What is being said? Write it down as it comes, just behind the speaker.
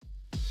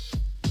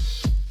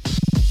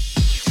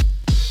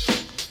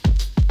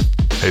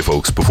Hey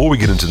folks, before we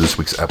get into this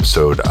week's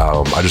episode,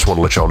 I just want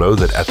to let y'all know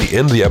that at the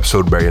end of the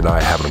episode, Barry and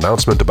I have an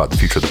announcement about the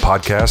future of the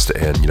podcast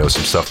and,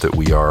 some stuff that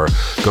we are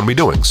going to be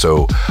doing.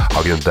 So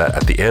I'll get into that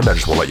at the end. I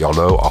just want to let y'all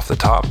know off the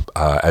top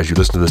as you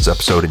listen to this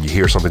episode and you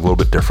hear something a little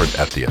bit different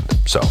at the end.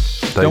 So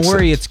thanks. Don't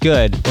worry, it's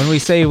good. When we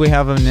say we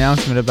have an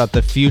announcement about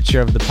the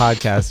future of the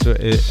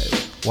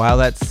podcast, while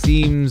that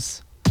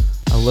seems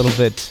a little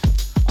bit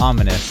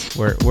ominous,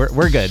 we're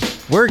good.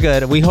 We're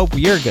good. We hope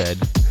you're good.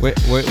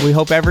 We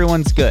hope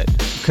everyone's good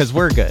because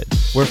we're good.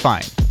 We're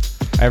fine.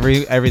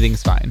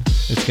 Everything's fine.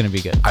 It's gonna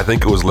be good. I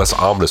think it was less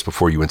ominous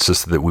before you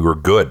insisted that we were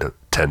good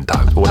 10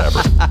 times.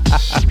 Whatever.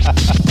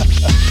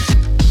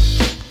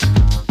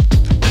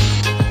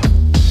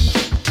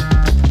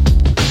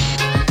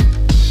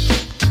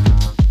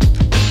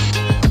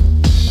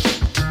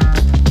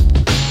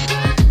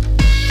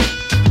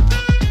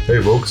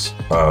 Hey folks,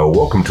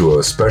 welcome to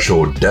a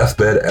special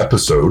deathbed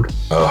episode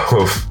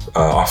of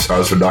Office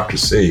Hours for Dr.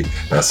 C.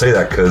 And I say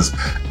that because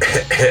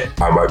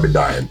I might be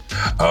dying.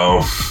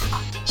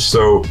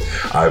 So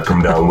I've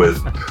come down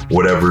with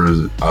whatever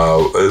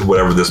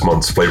this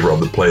month's flavor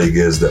of the plague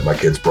is that my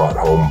kids brought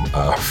home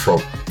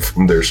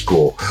from their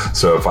school.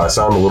 So if I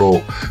sound a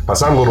little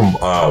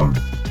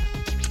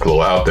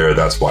out there,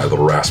 that's why, a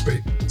little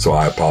raspy. So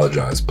I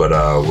apologize, but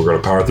we're going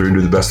to power through and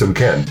do the best that we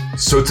can.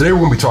 So today we're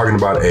going to be talking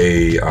about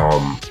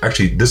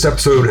actually this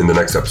episode and the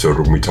next episode,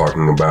 we're going to be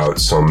talking about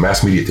some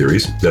mass media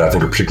theories that I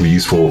think are particularly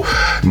useful,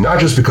 not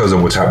just because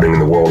of what's happening in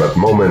the world at the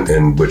moment,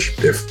 and which,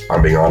 if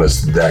I'm being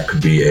honest, that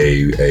could be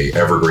a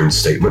evergreen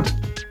statement,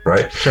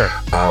 right? Sure.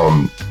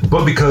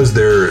 But because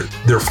they're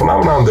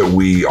phenomenon that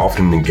we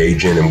often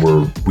engage in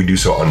and we do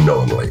so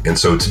unknowingly. And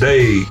so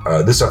today,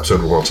 this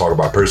episode, we're going to talk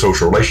about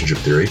parasocial relationship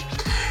theory.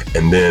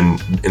 And then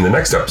in the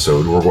next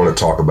episode, we're going to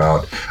talk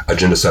about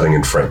agenda setting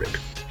and framing.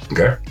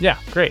 Okay? Yeah,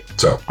 great.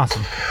 So,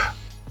 awesome.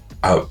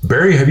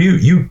 Barry,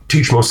 you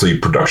teach mostly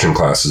production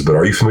classes, but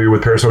are you familiar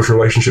with parasocial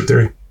relationship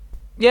theory?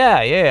 Yeah.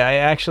 I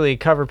actually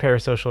cover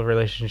parasocial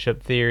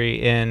relationship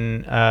theory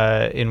in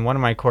one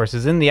of my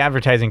courses, in the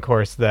advertising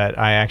course that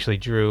I actually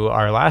drew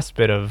our last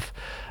bit of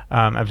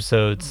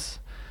episodes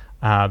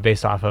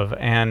based off of,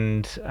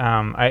 and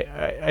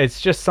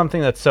it's just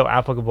something that's so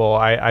applicable.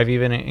 I've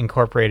even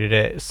incorporated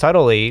it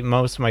subtly.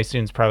 Most of my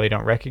students probably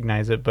don't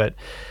recognize it, but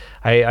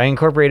I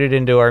incorporate it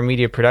into our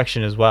media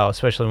production as well,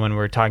 especially when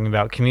we're talking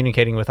about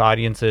communicating with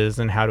audiences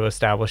and how to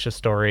establish a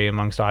story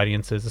amongst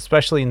audiences,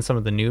 especially in some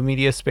of the new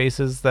media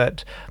spaces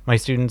that my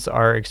students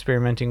are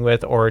experimenting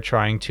with or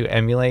trying to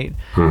emulate.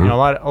 Mm-hmm. A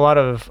lot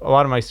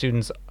of my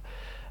students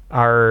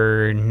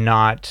are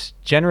not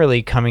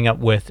generally coming up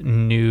with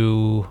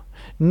new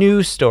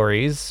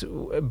stories,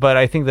 but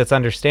I think that's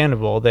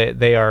understandable.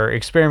 They are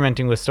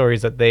experimenting with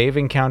stories that they've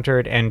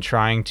encountered and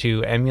trying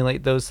to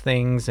emulate those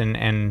things,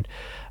 and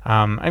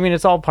I mean,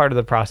 it's all part of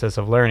the process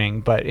of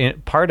learning, but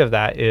part of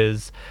that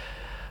is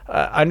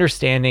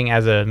understanding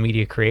as a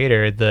media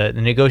creator the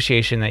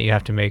negotiation that you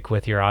have to make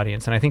with your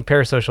audience. And I think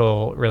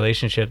parasocial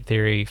relationship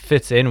theory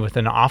fits in with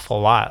an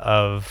awful lot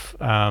of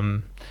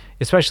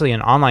especially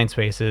in online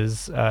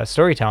spaces,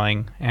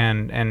 storytelling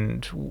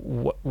and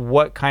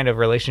what kind of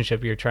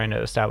relationship you're trying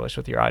to establish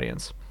with your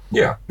audience.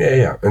 Yeah.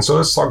 And so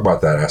let's talk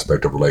about that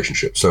aspect of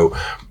relationship. So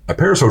a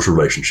parasocial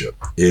relationship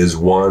is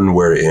one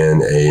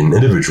wherein an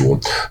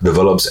individual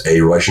develops a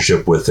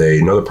relationship with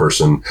another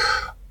person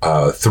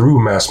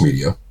through mass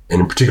media. And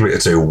in particular,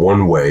 it's a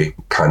one-way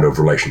kind of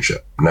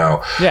relationship.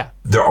 Now,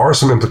 There are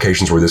some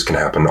implications where this can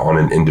happen on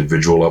an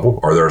individual level,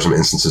 or there are some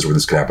instances where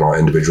this can happen on an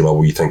individual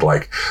level. You think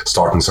like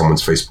stalking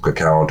someone's Facebook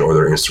account or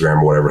their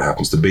Instagram or whatever it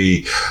happens to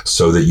be,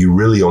 so that you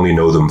really only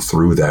know them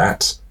through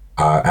that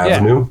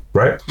avenue,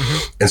 right?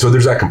 Mm-hmm. And so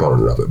there's that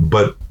component of it.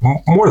 But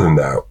more than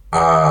that,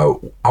 I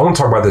want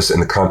to talk about this in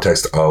the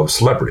context of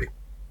celebrity,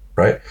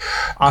 right?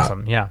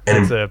 Awesome, yeah. And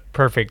it's a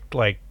perfect,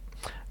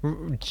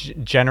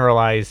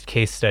 generalized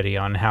case study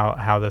on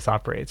how this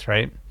operates,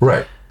 right?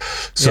 Right.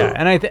 So, yeah,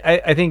 and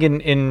I think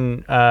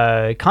in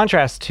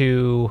contrast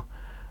to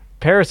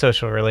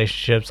parasocial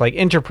relationships, like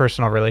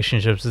interpersonal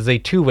relationships is a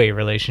two-way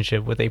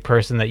relationship with a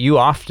person that you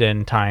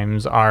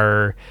oftentimes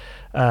are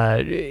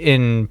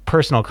in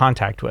personal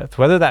contact with,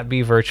 whether that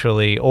be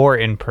virtually or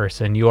in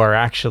person. You are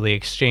actually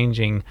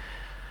exchanging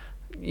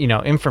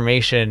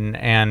information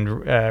and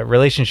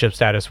relationship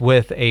status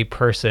with a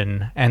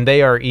person, and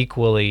they are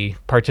equally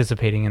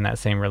participating in that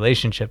same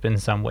relationship in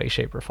some way,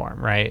 shape, or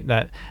form, right?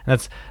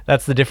 That's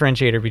the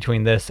differentiator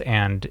between this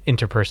and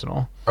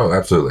interpersonal. Oh,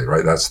 absolutely,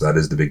 right. That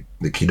is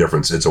the key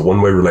difference. It's a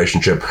one-way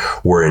relationship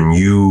wherein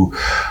you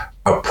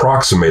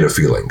approximate a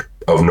feeling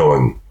of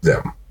knowing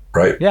them,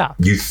 right? Yeah.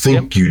 You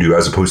think you do,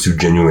 as opposed to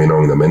genuinely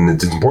knowing them. And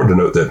it's important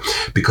to note that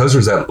because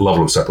there's that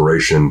level of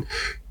separation,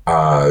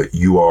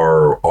 you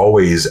are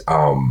always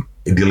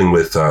dealing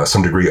with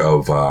some degree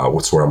of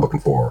what's the word I'm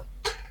looking for,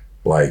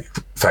 like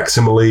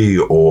facsimile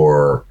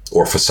or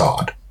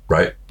facade,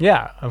 right?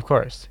 Yeah, of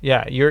course.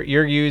 Yeah, you're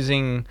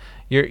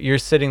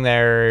sitting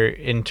there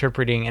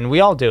interpreting, and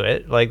we all do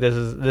it. Like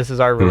this is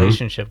our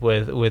relationship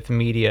with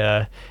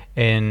media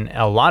in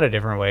a lot of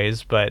different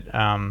ways, but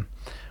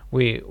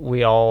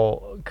we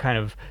all kind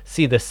of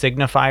see the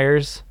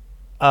signifiers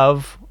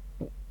of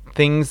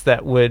things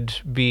that would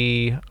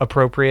be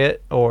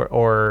appropriate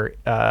or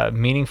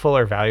meaningful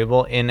or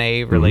valuable in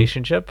a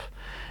relationship,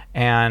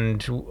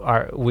 and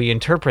our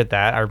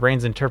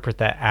brains interpret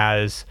that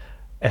as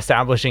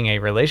establishing a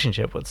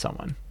relationship with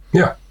someone.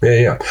 Yeah.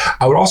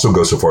 I would also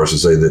go so far as to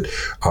say that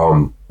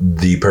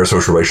the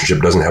parasocial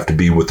relationship doesn't have to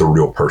be with the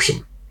real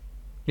person.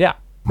 Yeah.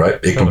 Right?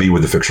 It can be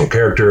with a fictional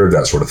character,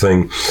 that sort of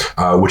thing,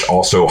 which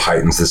also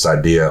heightens this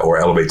idea or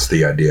elevates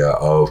the idea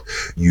of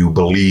you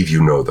believe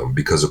you know them,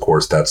 because, of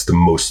course, that's the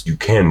most you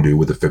can do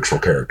with a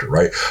fictional character,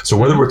 right? So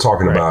whether we're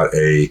talking about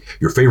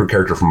your favorite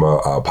character from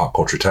a pop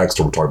culture text,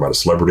 or we're talking about a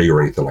celebrity or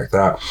anything like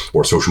that,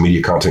 or a social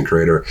media content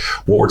creator,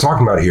 what we're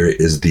talking about here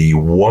is the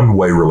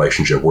one-way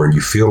relationship where you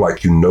feel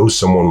like you know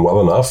someone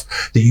well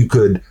enough that you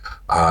could,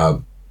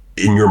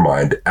 in your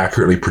mind,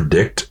 accurately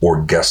predict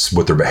or guess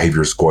what their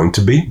behavior is going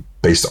to be,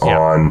 based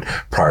on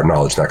prior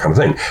knowledge, that kind of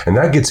thing. And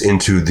that gets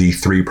into the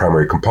three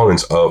primary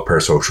components of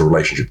parasocial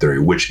relationship theory,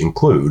 which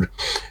include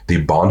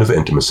the bond of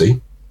intimacy,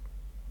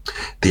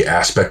 the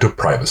aspect of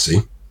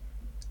privacy,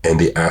 and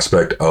the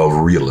aspect of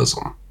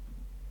realism,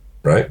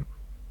 right?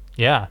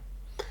 Yeah.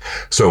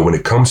 So when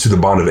it comes to the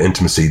bond of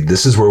intimacy,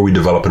 this is where we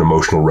develop an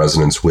emotional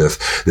resonance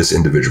with this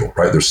individual,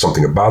 right? There's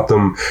something about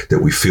them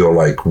that we feel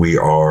like we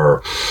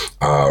are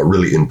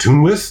really in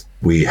tune with.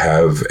 We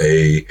have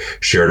a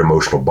shared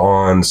emotional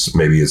bonds.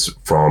 Maybe it's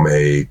from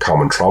a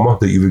common trauma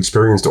that you've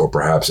experienced, or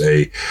perhaps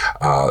a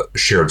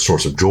shared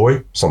source of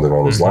joy, something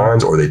along those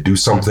lines, or they do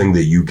something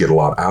that you get a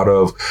lot out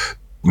of.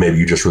 Maybe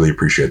you just really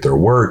appreciate their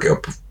work, a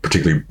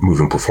particularly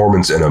moving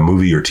performance in a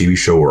movie or TV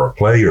show or a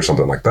play or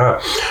something like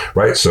that,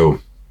 right? So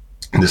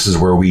this is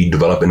where we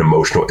develop an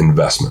emotional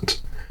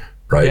investment,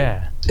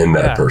 right, in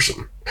that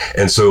person.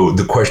 And so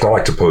the question I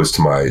like to pose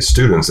to my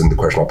students, and the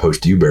question I'll pose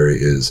to you, Barry,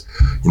 is,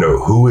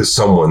 who is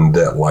someone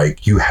that,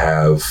 like, you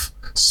have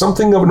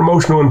something of an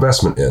emotional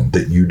investment in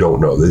that you don't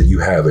know, that you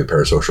have a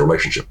parasocial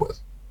relationship with?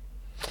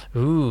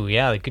 Ooh,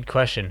 yeah, good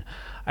question.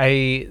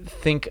 I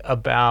think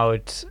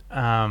about,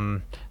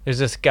 there's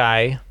this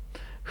guy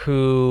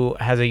who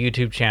has a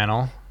YouTube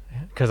channel,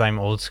 because I'm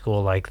old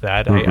school like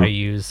that. I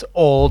use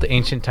old,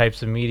 ancient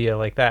types of media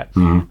like that.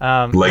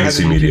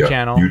 Legacy media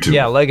channel. YouTube.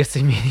 Yeah,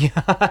 legacy media.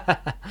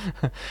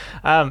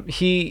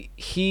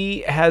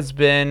 He has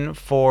been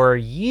for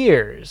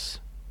years,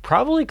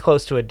 probably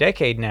close to a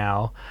decade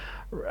now,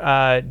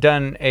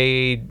 done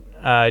a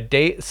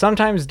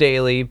sometimes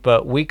daily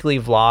but weekly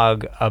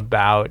vlog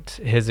about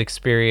his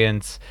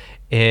experience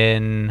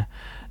in,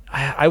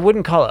 I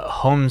wouldn't call it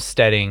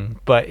homesteading,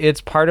 but it's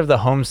part of the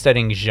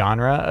homesteading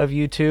genre of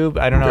YouTube.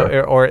 I don't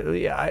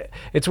know,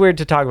 it's weird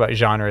to talk about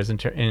genres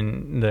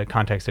in the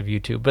context of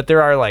YouTube, but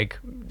there are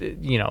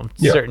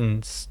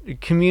certain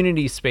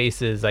community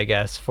spaces, I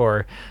guess,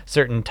 for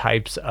certain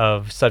types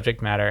of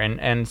subject matter.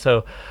 And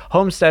so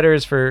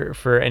homesteaders,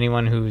 for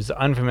anyone who's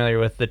unfamiliar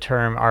with the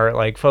term, are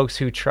like folks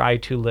who try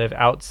to live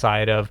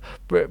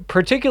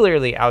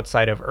particularly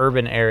outside of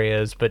urban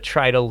areas, but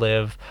try to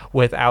live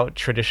without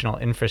traditional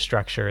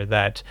infrastructure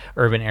that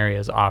urban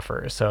areas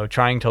offer. So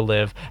trying to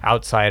live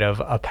outside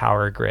of a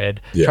power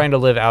grid, trying to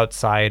live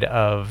outside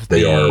of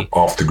they are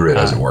off the grid,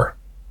 as it were.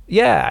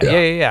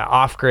 Yeah.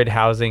 Off-grid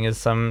housing is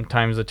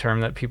sometimes a term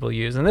that people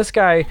use. And this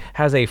guy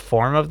has a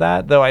form of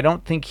that, though I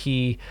don't think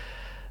he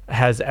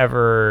has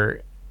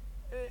ever,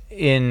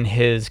 in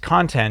his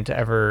content,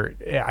 ever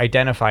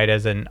identified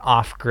as an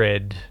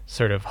off-grid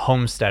sort of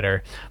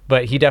homesteader,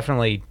 but he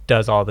definitely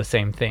does all the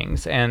same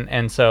things.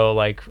 And so,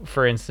 like,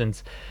 for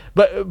instance,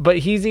 but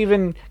he's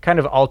even kind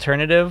of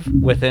alternative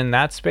within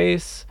that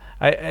space.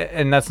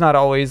 And that's not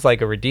always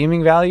like a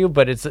redeeming value,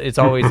 but it's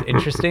always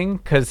interesting,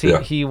 because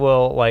he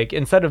will, like,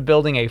 instead of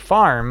building a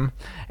farm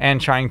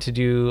and trying to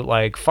do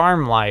like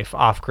farm life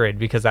off grid,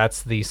 because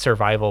that's the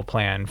survival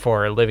plan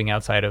for living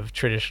outside of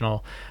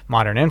traditional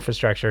modern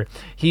infrastructure,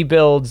 he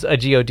builds a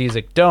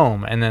geodesic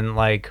dome and then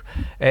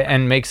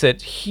and makes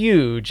it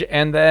huge,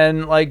 and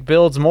then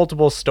builds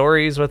multiple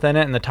stories within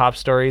it, and the top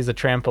story is a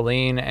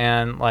trampoline,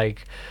 and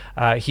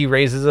he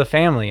raises a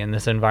family in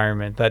this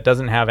environment that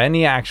doesn't have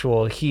any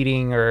actual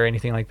heating or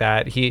anything like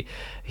that.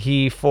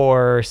 He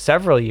for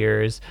several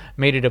years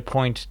made it a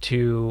point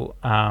to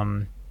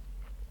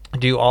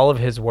do all of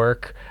his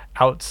work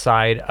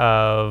outside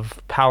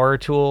of power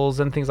tools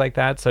and things like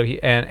that. So he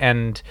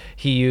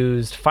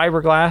used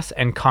fiberglass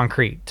and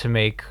concrete to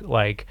make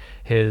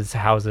his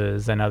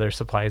houses and other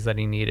supplies that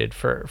he needed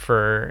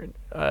for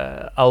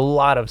a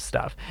lot of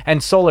stuff.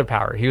 And solar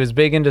power. He was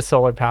big into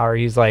solar power.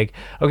 He's like,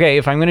 okay,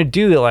 if I'm going to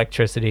do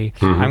electricity,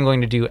 I'm going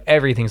to do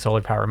everything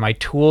solar power. My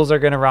tools are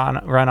going to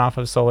run off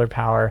of solar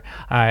power.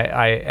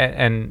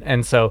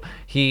 And so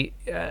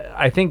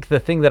I think the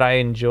thing that I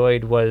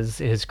enjoyed was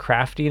his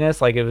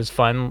craftiness. It was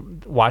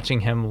fun watching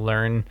him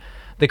learn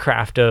the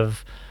craft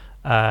of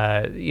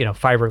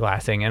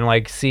fiberglassing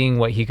and seeing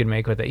what he could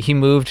make with it. He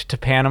moved to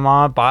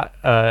Panama, bought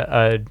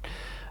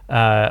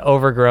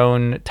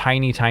overgrown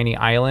tiny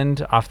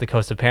island off the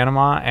coast of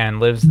Panama and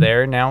lives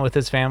there now with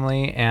his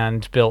family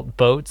and built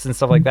boats and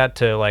stuff like that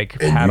to like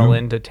paddle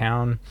into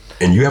town.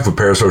 And you have a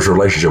parasocial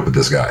relationship with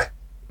this guy.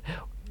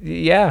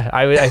 Yeah,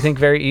 I think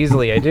very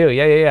easily I do.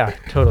 Yeah,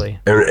 totally.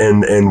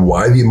 And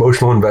why the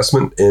emotional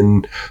investment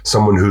in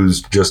someone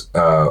who's just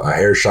a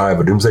hair shy of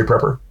a doomsday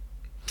prepper?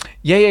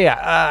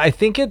 Yeah. I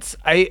think it's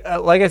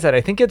like I said,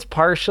 I think it's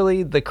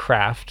partially the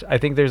craft. I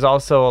think there's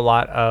also a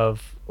lot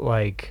of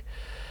like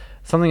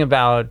something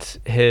about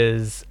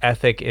his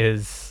ethic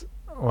is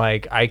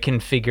like I can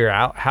figure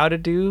out how to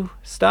do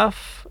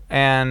stuff,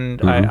 and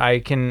I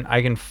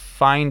can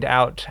find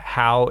out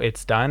how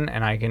it's done,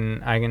 and I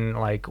can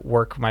like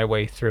work my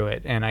way through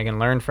it, and I can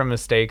learn from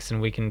mistakes,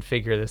 and we can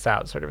figure this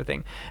out, sort of a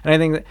thing. And I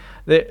think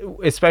that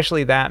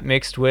especially that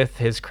mixed with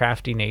his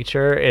crafty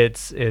nature,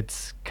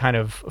 it's kind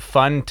of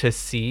fun to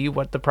see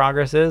what the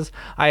progress is.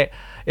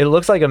 It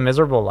looks like a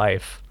miserable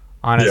life.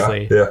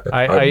 Honestly,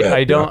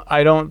 I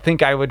don't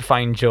think I would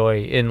find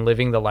joy in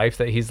living the life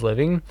that he's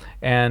living,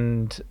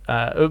 and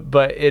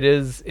but it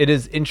is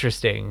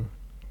interesting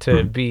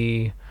to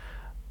be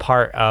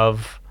part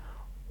of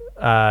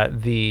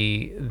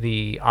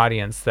the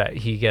audience that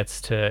he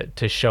gets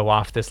to show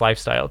off this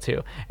lifestyle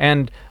to.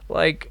 And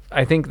like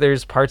I think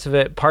there's parts of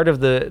it. Part of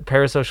the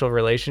parasocial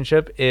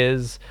relationship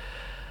is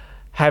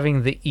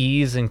having the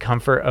ease and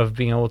comfort of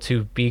being able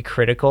to be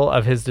critical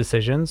of his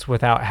decisions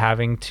without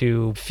having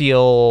to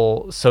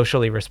feel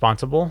socially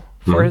responsible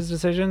for his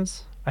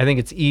decisions. I think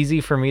it's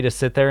easy for me to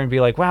sit there and be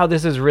like, wow,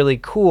 this is really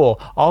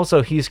cool.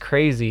 Also, he's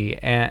crazy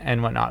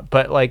and whatnot.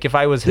 But like if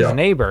I was his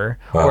neighbor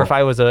or if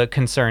I was a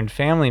concerned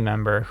family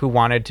member who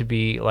wanted to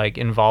be like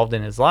involved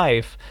in his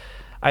life,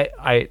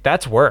 I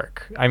that's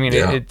work. I mean,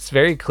 it's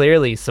very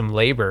clearly some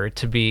labor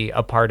to be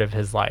a part of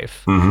his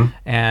life.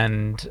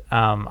 And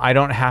I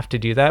don't have to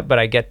do that, but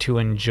I get to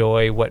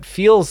enjoy what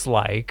feels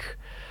like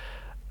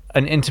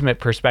an intimate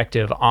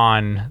perspective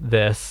on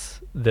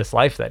this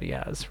life that he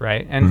has,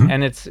 right?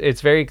 And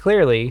it's very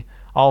clearly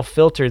all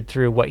filtered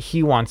through what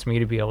he wants me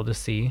to be able to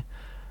see,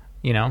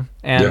 you know?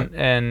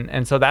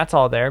 And so that's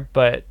all there,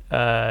 but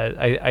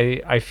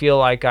I feel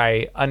like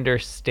I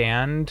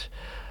understand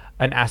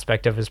an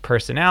aspect of his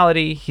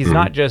personality. He's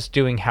not just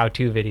doing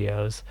how-to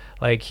videos.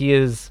 Like he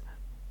is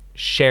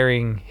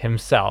sharing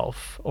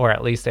himself, or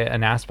at least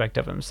an aspect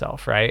of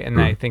himself, right?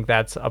 And I think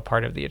that's a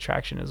part of the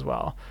attraction as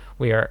well.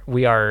 We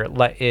are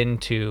let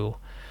into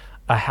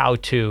a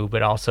how-to,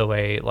 but also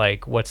a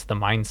like, what's the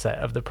mindset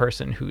of the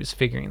person who's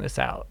figuring this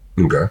out?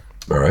 Okay,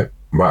 all right.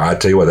 Well, I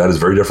tell you what, that is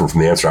very different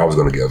from the answer I was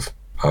going to give.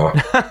 I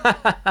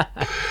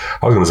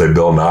was going to say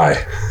Bill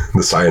Nye,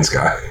 the science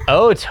guy.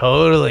 Oh,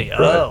 totally. Right?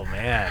 Oh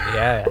man,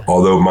 yeah.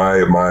 Although my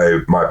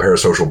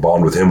parasocial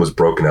bond with him was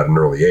broken at an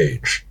early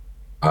age,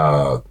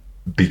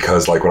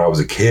 because like when I was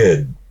a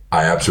kid,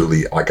 I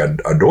absolutely I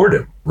adored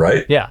him.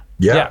 Right? Yeah.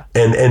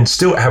 And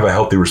still have a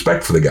healthy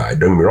respect for the guy.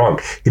 Don't get me wrong;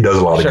 he does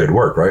a lot of good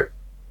work, right?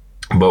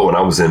 But when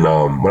I was in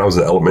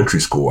elementary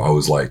school, I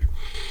was like,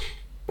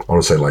 I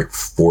want to say like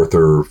 4th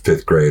or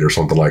 5th grade or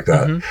something like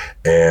that.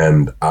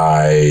 And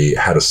I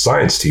had a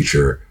science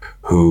teacher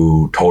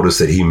who told us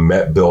that he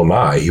met Bill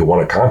Nye. He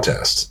won a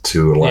contest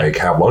to like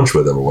have lunch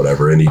with him or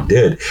whatever. And he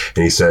did.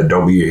 And he said,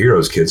 don't be your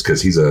heroes, kids,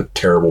 because he's a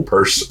terrible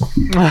person.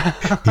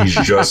 He's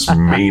just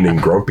mean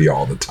and grumpy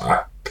all the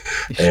time.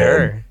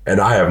 Sure. And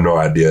I have no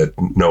idea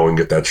knowing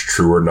if that's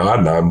true or not.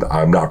 And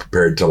I'm not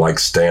prepared to like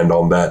stand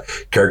on that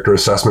character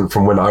assessment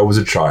from when I was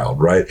a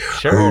child, right?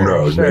 Sure, who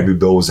knows? Maybe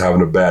Bill was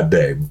having a bad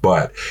day,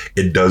 but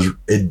it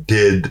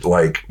did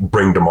like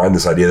bring to mind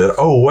this idea that,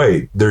 oh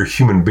wait, they're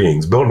human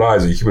beings. Bill Nye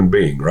is a human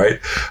being, right?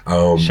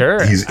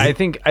 Sure. I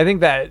think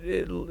that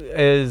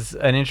is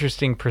an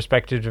interesting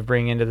perspective to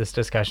bring into this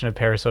discussion of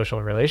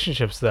parasocial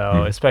relationships,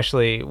 though,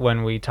 especially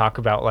when we talk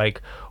about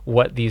like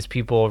what these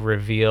people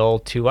reveal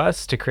to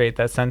us to create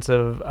that sense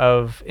of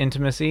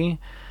intimacy,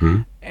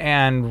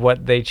 and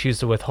what they choose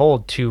to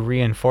withhold to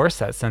reinforce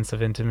that sense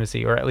of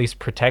intimacy, or at least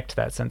protect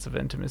that sense of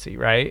intimacy,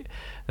 right?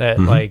 That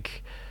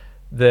like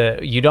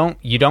you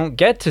don't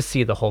get to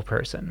see the whole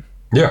person.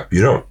 Yeah,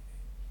 you don't.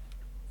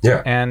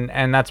 Yeah.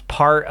 And that's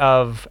part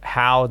of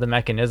how the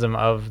mechanism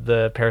of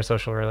the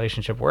parasocial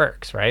relationship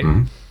works, right?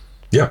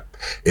 Yeah.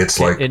 It's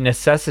like it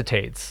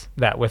necessitates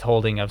that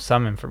withholding of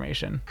some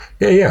information.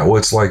 Yeah. Well,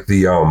 it's like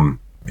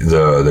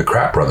the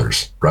Crap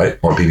Brothers, right?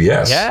 On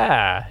PBS.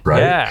 Yeah.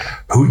 Right? Yeah.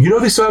 Who,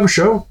 they still have a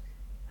show?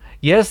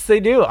 Yes, they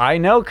do. I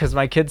know, because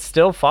my kids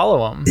still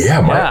follow them.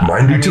 Yeah,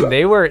 mine do too.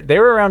 They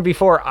were around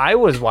before I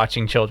was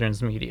watching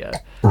children's media.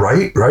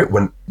 Right.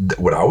 When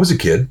I was a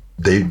kid,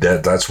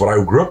 that's what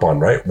I grew up on,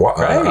 right?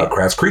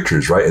 Kratts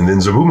Creatures, right? And then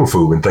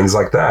Zaboomafoo and things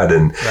like that.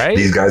 And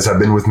these guys have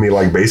been with me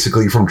like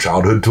basically from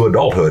childhood to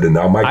adulthood, and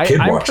now my kid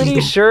watches them. I'm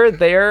pretty sure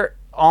they're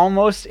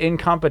almost in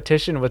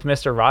competition with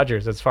Mr.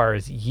 Rogers as far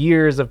as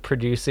years of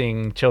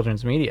producing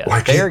children's media.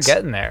 Like, They are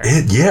getting there.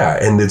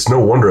 Yeah, and it's no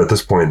wonder at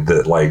this point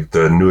that like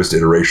the newest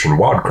iteration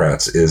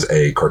Wildcrats is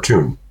a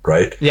cartoon,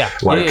 right? Yeah.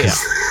 Like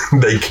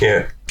they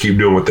can't keep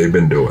doing what they've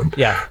been doing.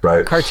 Yeah.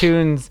 Right.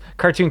 Cartoon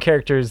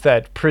characters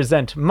that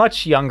present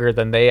much younger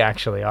than they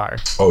actually are.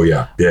 Oh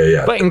yeah.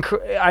 Yeah. But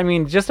I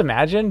mean, just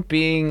imagine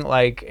being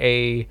like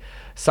a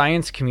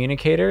science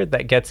communicator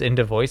that gets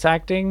into voice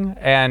acting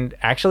and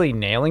actually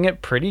nailing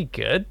it pretty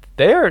good.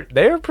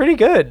 They're pretty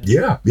good.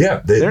 Yeah.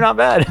 They're not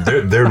bad.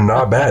 they're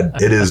not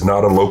bad. It is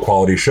not a low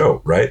quality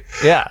show, right?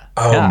 Yeah.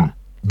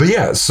 But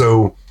yeah,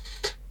 so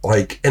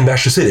like, and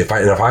that's just it. If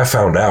I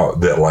found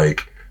out that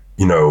like,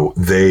 you know,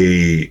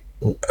 they,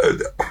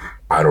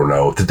 I don't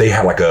know, that they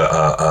had like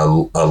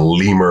a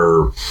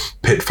lemur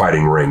pit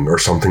fighting ring or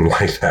something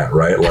like that,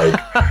 right? Like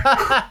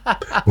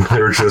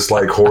they're just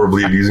like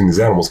horribly abusing these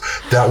animals.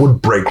 That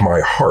would break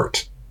my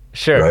heart.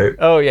 Sure. Right?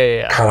 Oh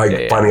yeah. Kind of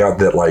like finding out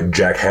that like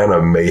Jack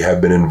Hanna may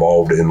have been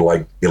involved in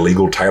like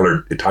illegal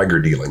tiger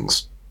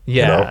dealings.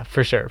 Yeah, you know?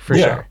 for sure.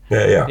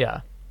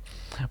 Yeah.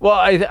 Well,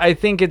 I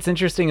think it's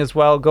interesting as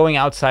well, going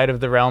outside of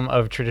the realm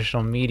of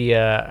traditional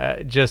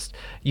media, just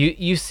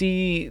you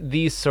see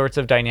these sorts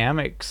of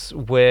dynamics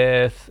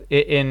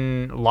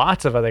in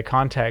lots of other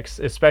contexts,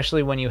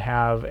 especially when you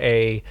have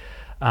a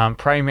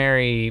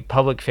primary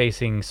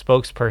public-facing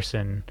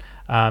spokesperson.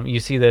 You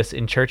see this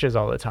in churches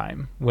all the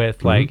time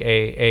with like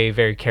a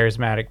very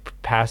charismatic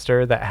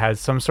pastor that has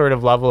some sort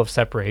of level of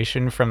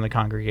separation from the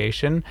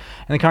congregation,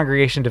 and the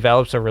congregation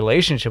develops a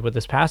relationship with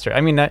this pastor. I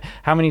mean,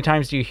 how many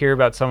times do you hear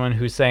about someone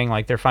who's saying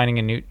like they're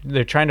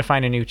trying to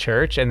find a new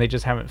church and they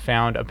just haven't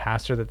found a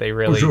pastor that they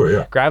really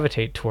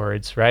gravitate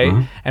towards, right?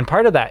 And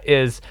part of that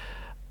is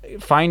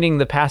finding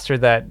the pastor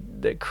that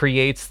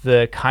creates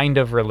the kind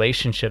of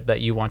relationship that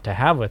you want to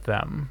have with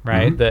them,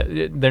 right?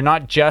 That they're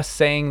not just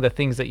saying the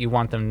things that you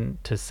want them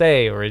to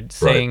say or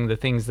saying the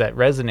things that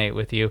resonate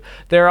with you.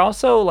 They're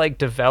also like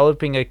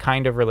developing a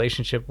kind of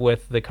relationship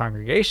with the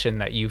congregation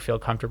that you feel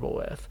comfortable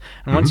with.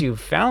 And once you've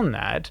found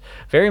that,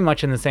 very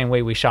much in the same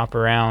way we shop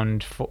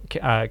around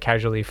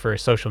casually for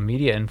social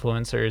media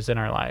influencers in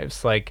our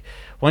lives, like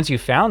once you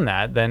found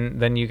that,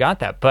 then you got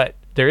that. But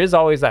there is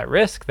always that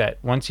risk that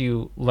once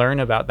you learn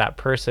about that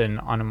person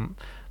on a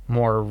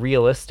more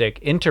realistic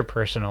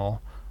interpersonal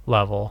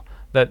level,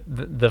 that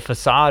the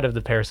facade of the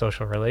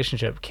parasocial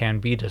relationship can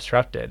be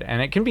disrupted,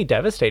 and it can be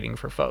devastating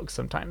for folks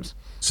sometimes.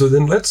 So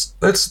then let's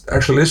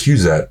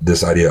use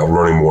this idea of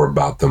learning more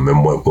about them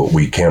and what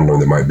we can learn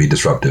that might be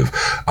disruptive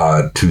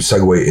to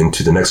segue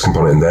into the next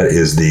component, and that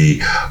is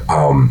the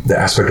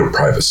aspect of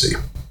privacy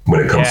when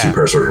it comes to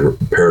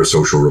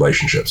parasocial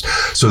relationships.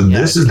 So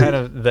this is kind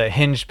of the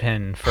hinge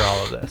pin for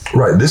all of this.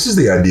 Right. This is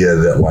the idea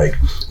that like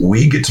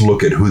we get to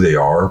look at who they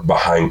are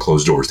behind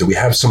closed doors, that we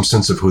have some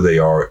sense of who they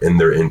are in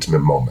their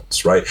intimate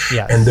moments, right?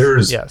 Yes. And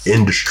there's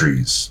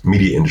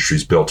media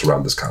industries built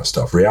around this kind of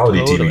stuff. Reality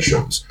TV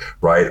shows,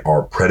 right,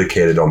 are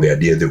predicated on the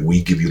idea that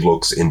we'll give you a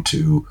look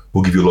into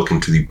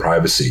the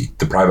privacy,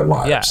 the private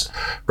lives.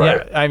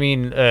 Right. Yeah. I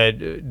mean,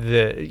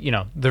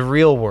 the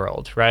real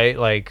world, right?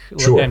 Like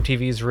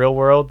MTV's Real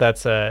World.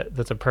 That's a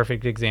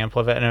perfect example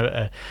of it,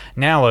 and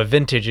now a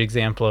vintage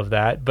example of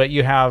that. But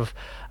you have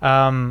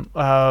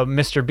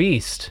Mr.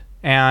 Beast,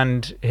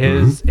 and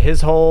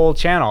his whole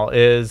channel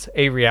is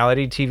a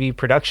reality TV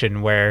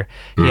production where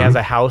he has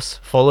a house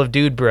full of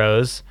dude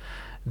bros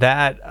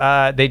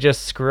that they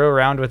just screw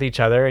around with each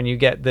other, and you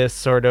get this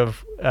sort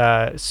of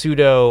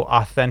pseudo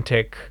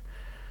authentic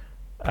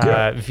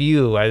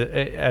view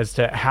as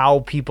to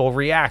how people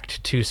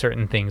react to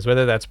certain things,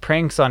 whether that's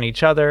pranks on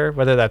each other,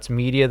 whether that's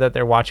media that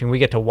they're watching. We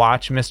get to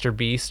watch Mr.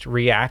 Beast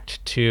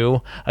react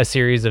to a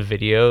series of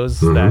videos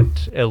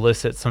that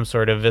elicit some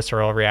sort of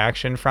visceral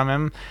reaction from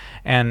him.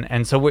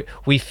 And so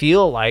we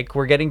feel like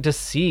we're getting to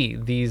see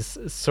these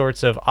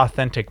sorts of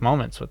authentic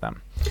moments with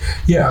them.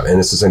 Yeah, and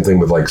it's the same thing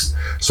with like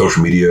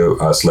social media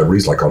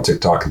celebrities, like on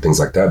TikTok and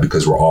things like that,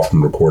 because we're often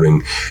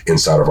recording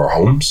inside of our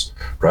homes,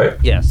 right?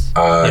 Yes.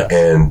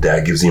 And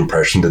that gives the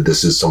impression that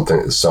this is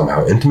something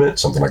somehow intimate,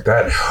 something like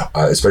that,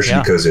 especially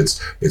because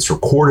it's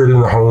recorded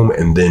in the home,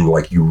 and then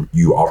like you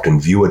often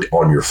view it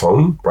on your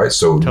phone, right?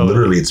 So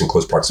literally it's in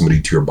close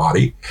proximity to your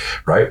body,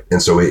 right?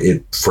 And so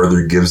it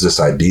further gives this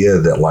idea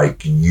that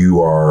like you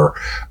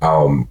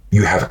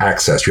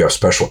have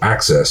special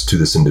access to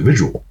this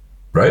individual,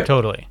 right?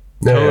 Totally.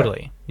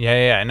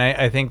 Yeah. And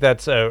I think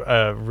that's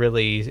a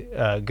really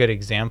good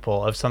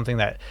example of something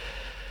that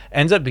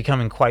ends up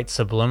becoming quite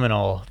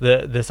subliminal.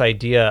 This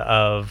idea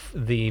of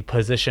the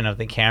position of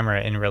the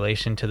camera in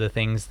relation to the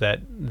things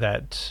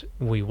that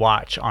we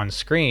watch on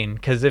screen.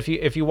 Because if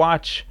you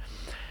watch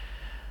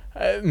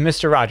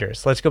Mr.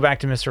 Rogers, let's go back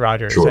to Mr.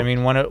 Rogers. Sure. I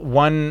mean,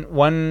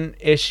 one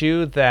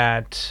issue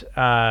that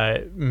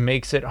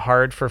makes it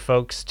hard for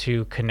folks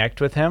to connect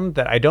with him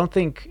that I don't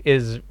think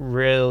is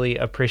really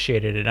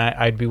appreciated, and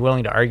I'd be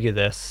willing to argue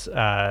this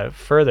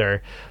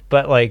further,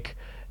 but like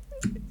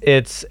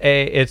it's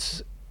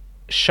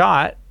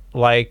shot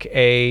like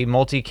a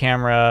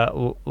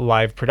multi-camera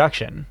live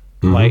production.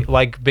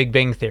 like Big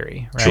Bang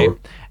Theory, right? Sure.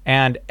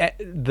 And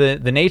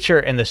the nature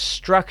and the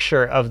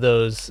structure of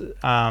those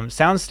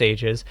sound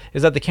stages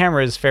is that the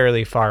camera is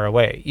fairly far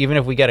away. Even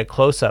if we get a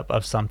close-up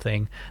of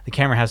something, the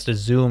camera has to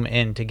zoom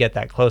in to get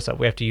that close-up.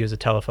 We have to use a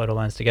telephoto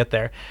lens to get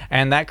there.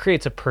 And that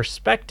creates a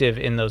perspective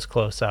in those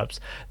close-ups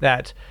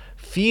that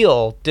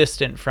feel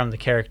distant from the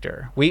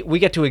character. We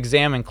get to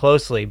examine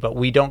closely, but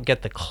we don't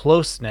get the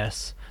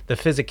closeness, the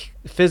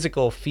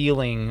physical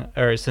feeling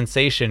or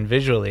sensation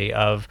visually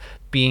of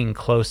being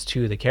close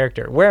to the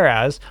character.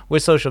 Whereas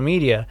with social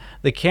media,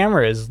 the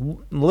camera is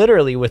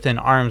literally within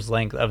arm's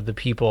length of the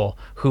people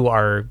who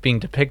are being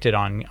depicted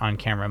on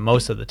camera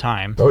most of the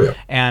time. Oh, yeah.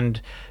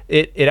 And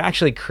it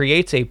actually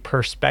creates a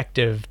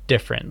perspective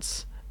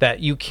difference that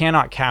you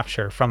cannot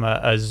capture from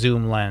a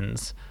zoom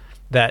lens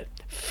that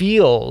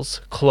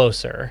feels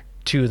closer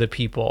to the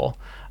people.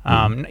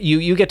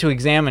 You get to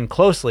examine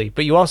closely,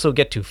 but you also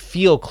get to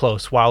feel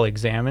close while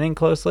examining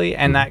closely,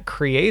 and that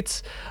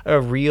creates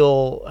a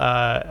real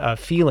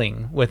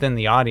feeling within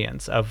the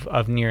audience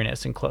of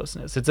nearness and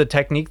closeness. It's a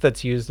technique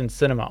that's used in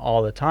cinema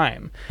all the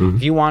time.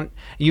 If you want,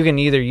 you can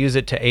either use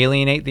it to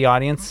alienate the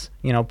audience,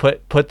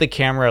 put the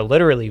camera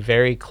literally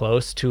very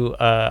close to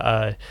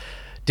a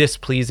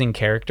displeasing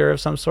character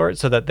of some sort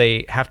so that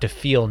they have to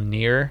feel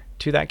near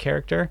to that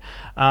character,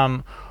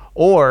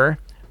 or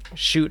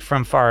shoot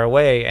from far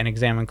away and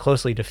examine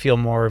closely to feel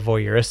more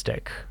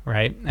voyeuristic,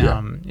 right?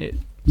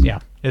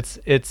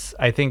 It's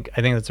I think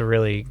that's a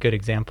really good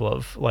example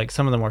of like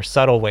some of the more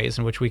subtle ways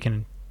in which we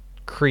can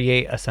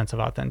create a sense of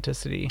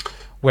authenticity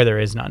where there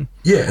is none.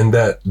 Yeah, and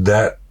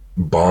that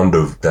bond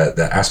of that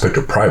aspect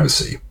of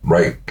privacy,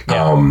 right?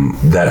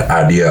 That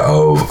idea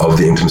of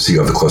the intimacy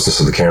of the closeness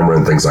of the camera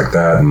and things like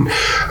that. And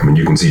I mean,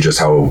 you can see just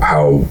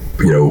how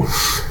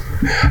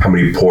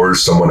many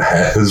pores someone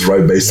has,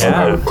 right, based on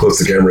how close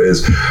the camera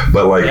is.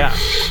 But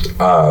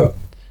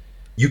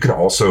you can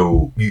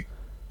also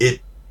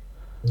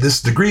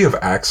this degree of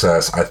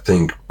access, I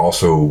think,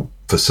 also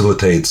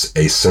facilitates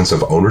a sense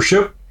of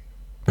ownership,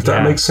 if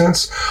that makes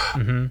sense.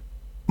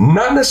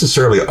 Not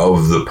necessarily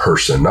of the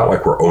person, not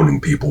like we're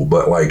owning people,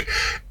 but like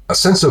a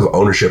sense of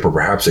ownership or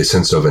perhaps a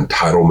sense of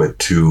entitlement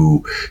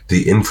to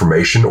the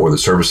information or the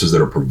services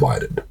that are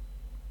provided.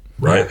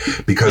 Right?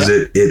 Because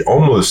it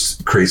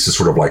almost creates this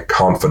sort of like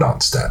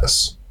confidant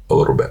status a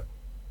little bit.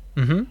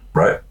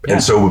 Right? Yeah.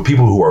 And so with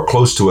people who are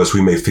close to us,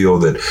 we may feel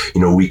that,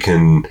 we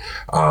can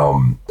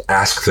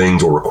ask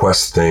things or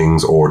request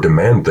things or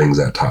demand things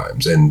at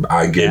times. And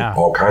I get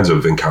all kinds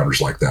of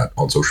encounters like that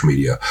on social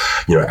media,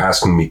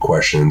 asking me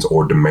questions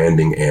or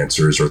demanding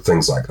answers or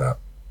things like that.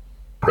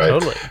 Right?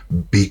 Totally.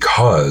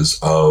 Because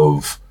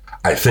of,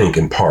 I think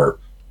in part,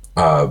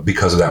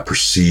 because of that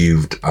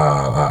perceived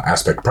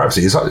aspect of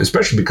privacy,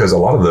 especially because a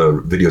lot of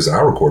the videos that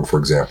I record, for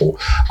example,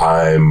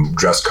 I'm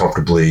dressed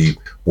comfortably,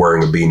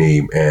 wearing a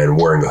beanie and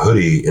wearing a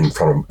hoodie in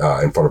front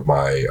of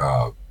my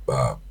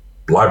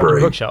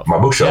library, my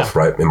bookshelf,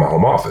 right, in my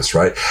home office,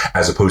 right,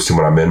 as opposed to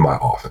when I'm in my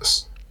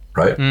office,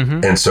 right,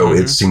 and so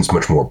it seems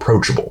much more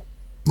approachable,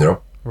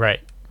 Right.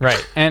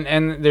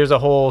 And there's a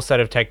whole set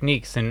of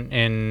techniques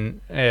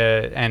and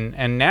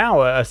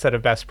now a set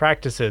of best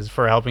practices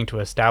for helping to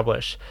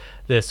establish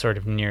this sort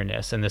of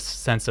nearness and this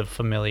sense of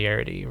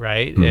familiarity,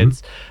 right?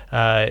 It's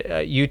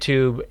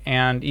YouTube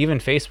and even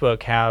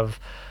Facebook have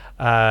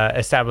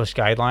established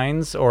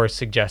guidelines or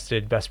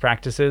suggested best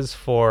practices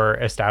for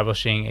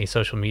establishing a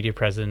social media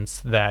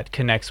presence that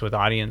connects with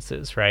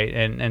audiences, right?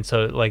 And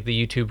so like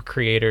the YouTube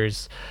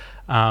creators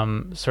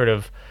sort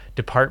of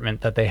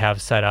department that they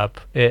have set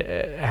up, it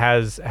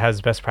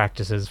has best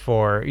practices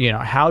for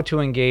how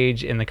to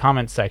engage in the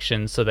comments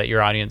section so that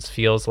your audience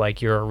feels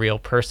like you're a real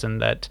person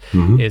that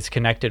is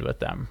connected with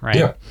them,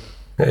 right?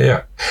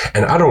 Yeah.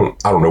 And I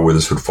don't know where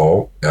this would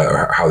fall,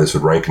 or how this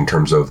would rank in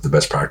terms of the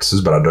best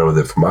practices, but I know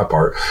that for my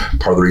part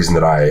of the reason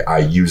that I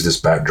use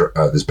this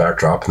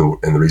backdrop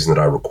and the reason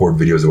that I record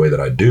videos the way that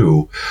I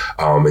do,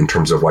 in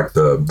terms of like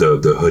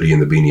the hoodie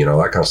and the beanie and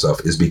all that kind of stuff,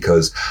 is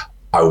because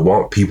I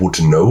want people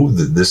to know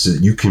that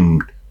you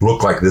can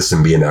look like this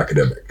and be an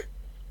academic,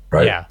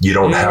 right? Yeah. You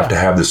don't have to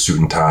have the suit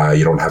and tie.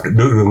 You don't have to,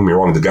 don't get me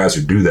wrong, the guys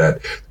who do that,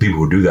 people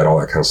who do that, all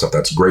that kind of stuff,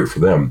 that's great for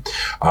them.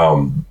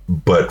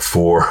 But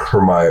for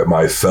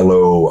my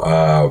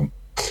fellow,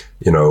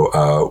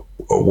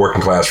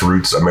 working class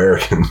roots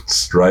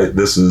Americans, right?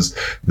 This is,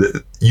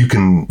 you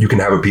can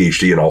have a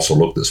PhD and also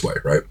look this way,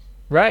 right?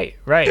 Right.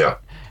 Yeah.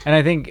 And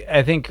I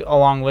think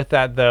along with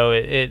that though,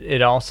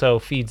 it also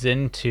feeds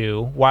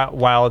into,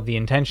 while the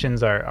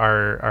intentions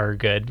are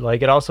good,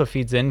 like it also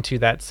feeds into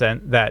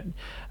that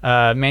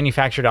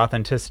manufactured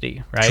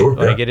authenticity, right? Sure,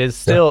 like it is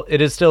still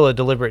a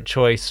deliberate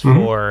choice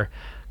for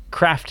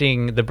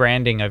crafting the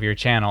branding of your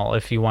channel,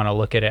 if you want to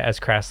look at it as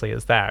crassly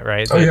as that,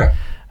 right?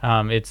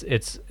 It's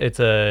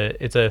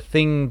a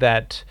thing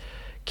that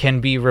can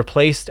be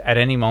replaced at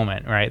any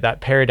moment, right? That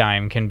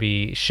paradigm can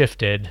be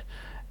shifted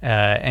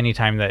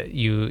anytime that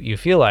you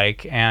feel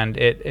like, and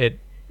it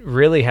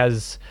really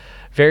has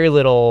very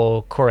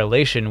little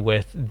correlation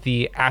with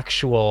the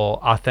actual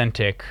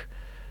authentic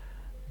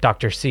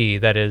Dr. C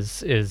that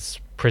is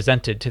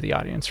presented to the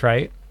audience,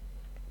 right?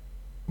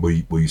 What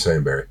are you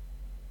saying, Barry?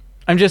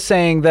 I'm just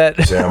saying that.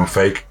 You say I'm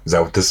fake? Is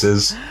that what this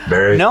is,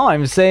 Barry? No,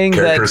 I'm saying that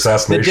Character the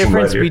assassination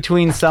difference right here.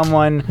 between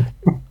someone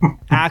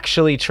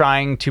actually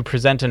trying to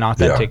present an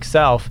authentic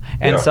self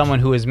and someone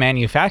who is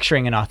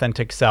manufacturing an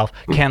authentic self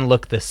can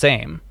look the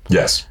same.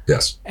 Yes.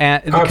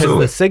 And because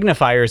Absolutely. the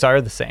signifiers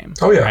are the same.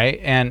 Oh, yeah. Right.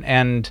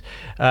 And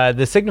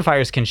the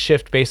signifiers can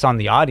shift based on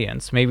the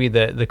audience. Maybe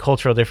the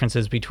cultural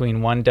differences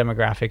between one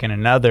demographic and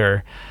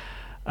another.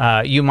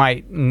 You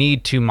might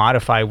need to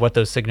modify what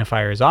those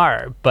signifiers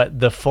are, but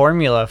the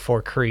formula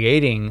for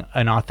creating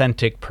an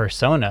authentic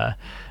persona,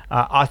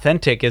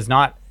 authentic is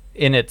not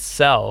in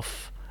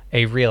itself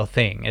a real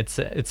thing.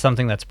 It's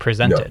something that's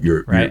presented,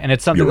 right? And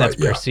it's something that's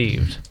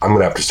perceived. I'm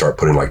gonna have to start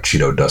putting like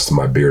Cheeto dust in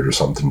my beard or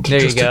something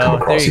to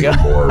come across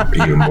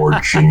even more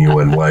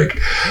genuine.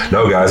 Like,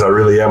 no, guys, I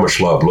really am a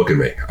schlub. Look at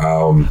me.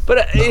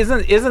 But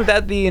isn't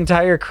that the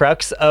entire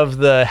crux of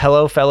the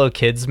 "Hello, fellow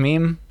kids"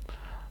 meme?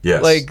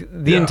 Yes. Like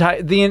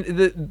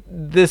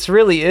this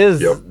really is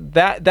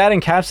that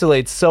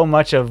encapsulates so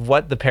much of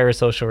what the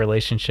parasocial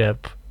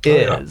relationship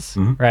is,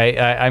 right?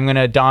 I'm going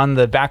to don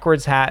the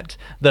backwards hat,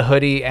 the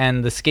hoodie,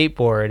 and the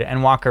skateboard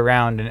and walk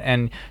around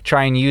and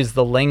try and use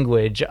the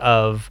language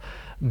of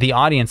the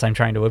audience I'm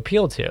trying to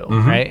appeal to,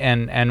 right?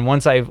 And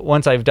once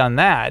I've done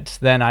that,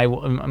 then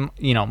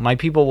my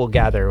people will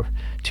gather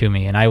to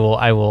me, and I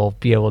will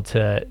be able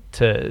to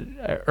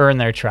earn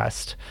their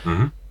trust.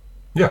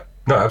 Yeah.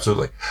 No,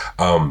 absolutely.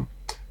 So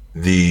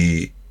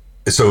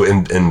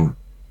in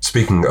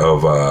speaking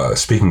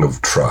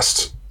of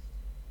trust,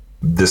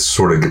 this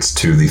sort of gets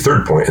to the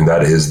third point, and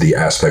that is the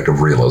aspect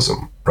of realism,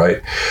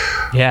 right?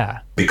 Yeah.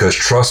 Because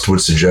trust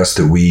would suggest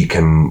that we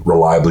can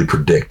reliably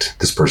predict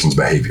this person's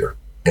behavior.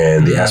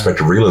 And the aspect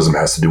of realism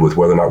has to do with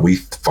whether or not we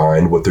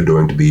find what they're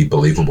doing to be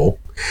believable,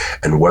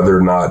 and whether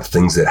or not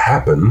things that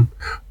happen,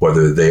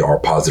 whether they are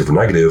positive or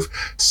negative,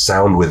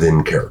 sound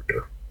within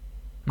character,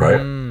 right?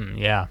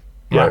 Yeah.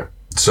 Right.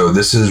 So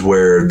this is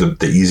where the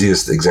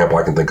easiest example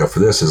I can think of for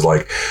this is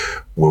like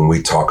when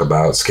we talk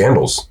about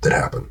scandals that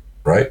happen,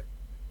 right?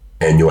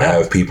 And you'll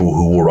have people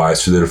who will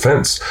rise to the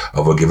defense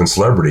of a given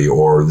celebrity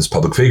or this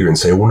public figure and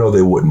say, well, no,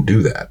 they wouldn't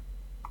do that,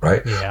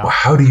 right? Yeah. Well,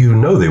 how do you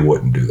know they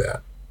wouldn't do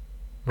that?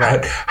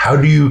 Right. How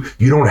do you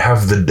don't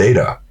have the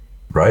data,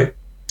 right,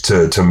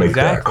 to make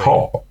that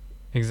call?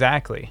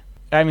 Exactly.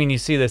 I mean, you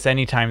see this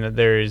anytime that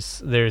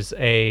there's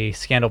a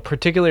scandal,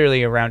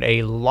 particularly around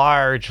a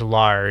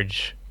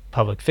large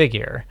public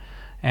figure,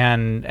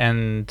 and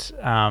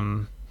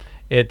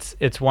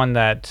it's one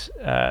that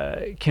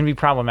can be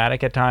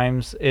problematic at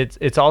times.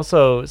 It's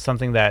also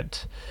something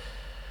that,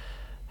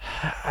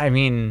 I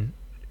mean,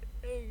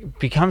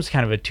 becomes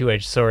kind of a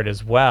two-edged sword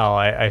as well.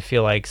 I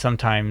feel like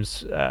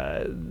sometimes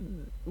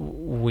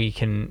we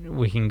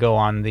can go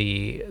on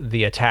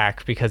the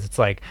attack because it's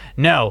like,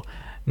 no,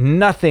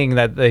 nothing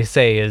that they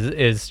say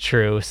is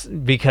true,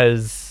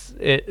 because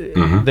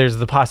there's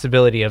the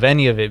possibility of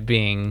any of it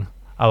being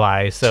a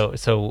lie. So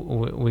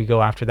we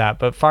go after that,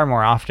 but far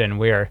more often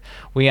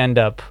we end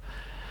up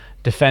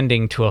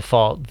defending to a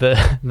fault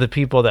the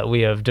people that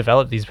we have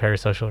developed these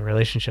parasocial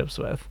relationships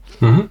with.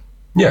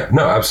 Yeah,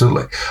 no,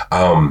 absolutely.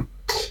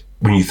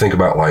 When you think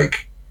about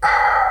like,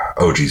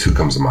 oh geez, who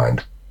comes to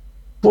mind?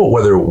 Well,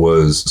 whether it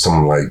was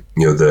someone like,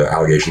 the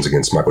allegations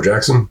against Michael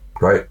Jackson,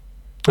 right?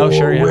 Or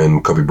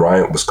when Kobe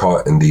Bryant was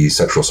caught in the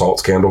sexual assault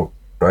scandal,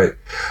 right?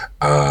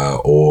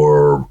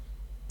 Or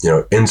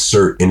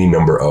insert any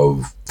number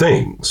of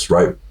things,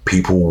 right?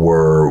 Folks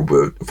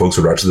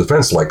would rise to the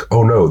defense like,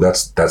 oh no,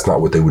 that's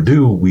not what they would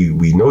do.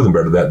 We know them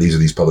better than that. These are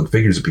these public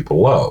figures that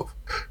people love,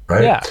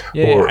 right?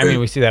 Yeah. I mean,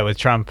 we see that with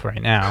Trump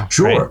right now.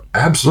 Sure, right?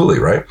 Absolutely,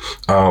 right?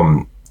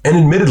 And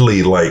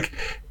admittedly, like,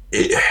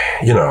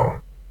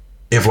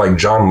 if like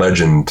John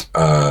Legend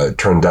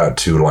turned out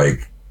to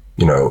like,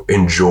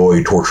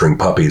 enjoy torturing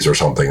puppies or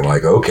something,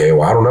 like, okay,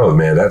 well, I don't know,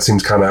 man, that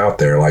seems kind of out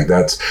there. Like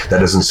that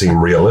doesn't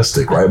seem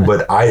realistic, right?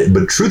 But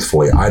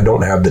truthfully, I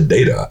don't have the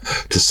data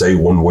to say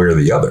one way or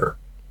the other,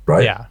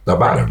 right? Yeah.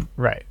 About him.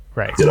 Right.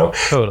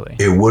 Totally.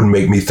 It would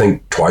make me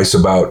think twice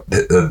about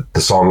the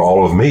song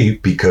All of Me,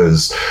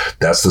 because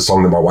that's the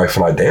song that my wife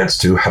and I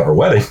danced to at our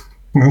wedding.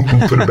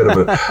 Put a bit of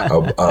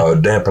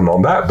a dampen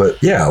on that,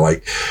 but yeah,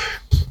 like,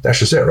 that's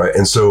just it, right?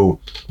 And so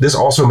this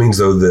also means,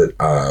 though,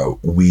 that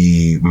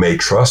we may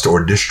trust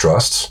or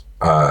distrust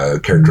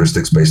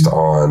characteristics based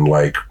on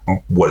like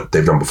what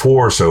they've done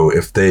before. So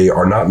if they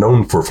are not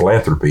known for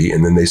philanthropy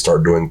and then they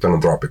start doing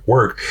philanthropic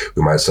work,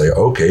 we might say,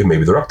 okay,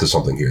 maybe they're up to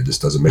something here. This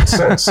doesn't make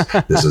sense.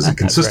 This isn't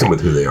consistent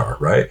with who they are,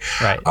 right?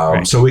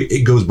 Right. So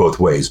it goes both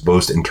ways,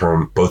 both in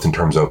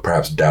terms of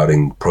perhaps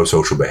doubting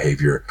pro-social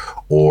behavior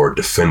or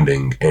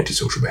defending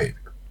antisocial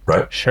behavior,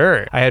 right?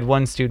 Sure. I had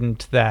one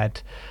student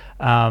that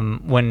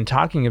when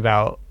talking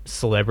about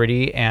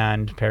celebrity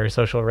and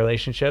parasocial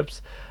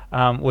relationships,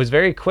 was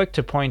very quick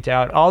to point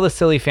out all the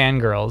silly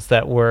fangirls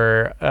that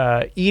were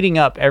eating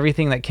up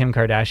everything that Kim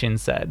Kardashian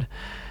said.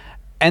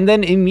 and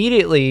then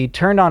immediately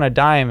turned on a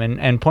dime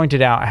and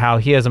pointed out how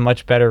he has a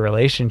much better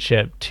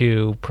relationship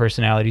to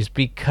personalities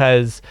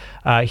because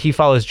he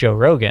follows Joe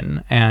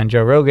Rogan, and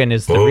Joe Rogan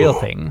is the real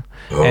thing.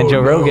 And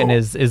Joe Rogan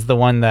is the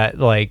one that,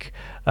 like,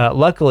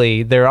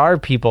 luckily there are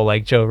people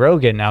like Joe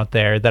Rogan out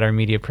there that are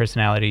media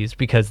personalities,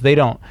 because they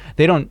don't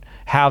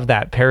have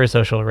that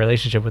parasocial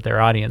relationship with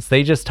their audience.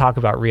 They just talk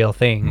about real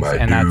things,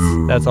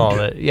 and that's all of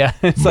it. Yeah,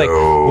 it's like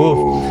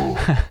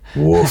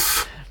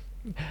woof.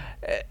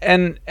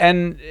 And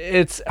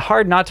it's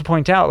hard not to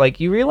point out, like,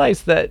 you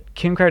realize that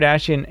Kim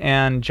Kardashian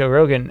and Joe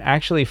Rogan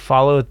actually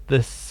follow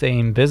the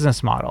same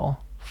business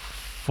model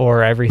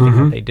for everything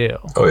that they do.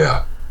 Oh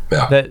yeah.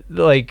 Yeah. That,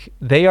 like,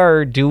 they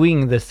are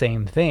doing the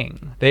same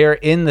thing. They are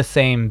in the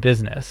same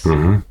business.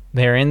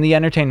 They're in the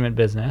entertainment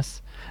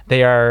business. They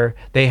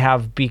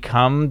have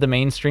become the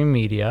mainstream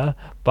media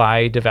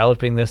by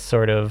developing this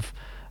sort of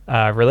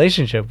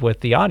relationship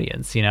with the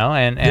audience, you know,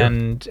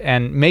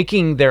 and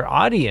making their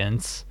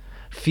audience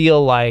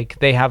feel like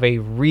they have a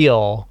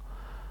real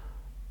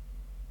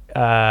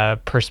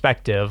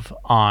perspective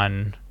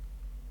on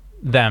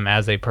them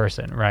as a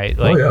person, right?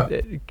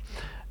 Like,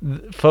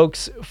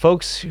 folks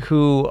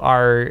who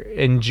are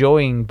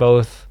enjoying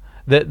both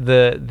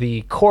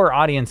the core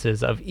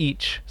audiences of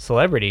each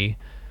celebrity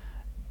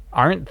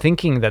aren't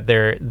thinking that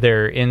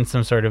they're in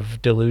some sort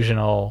of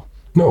delusional,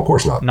 no, of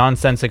course not,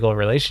 nonsensical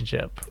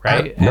relationship,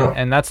 right? No.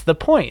 And that's the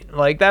point.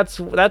 Like, that's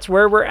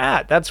where we're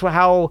at. That's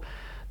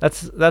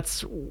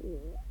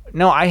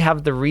no, I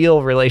have the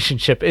real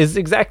relationship is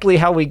exactly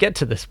how we get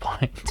to this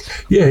point.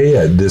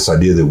 Yeah. This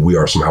idea that we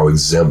are somehow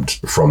exempt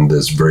from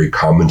this very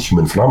common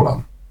human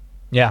phenomenon.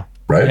 Yeah.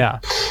 Right?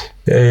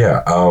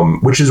 Yeah.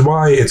 Which is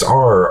why it's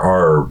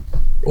our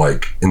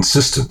like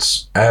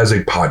insistence as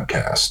a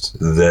podcast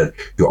that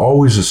you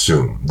always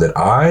assume that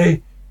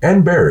I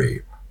and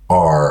Barry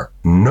are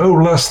no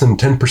less than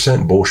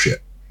 10%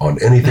 bullshit on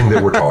anything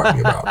that we're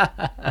talking about.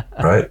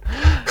 Right?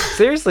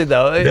 Seriously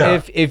though,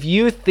 if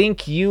you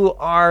think you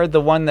are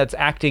the one that's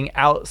acting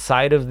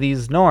outside of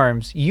these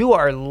norms, you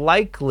are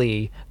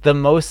likely the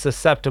most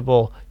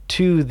susceptible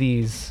to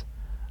these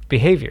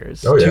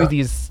behaviors, to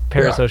these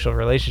parasocial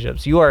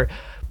relationships. You are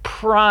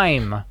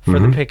prime for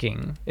the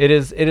picking. It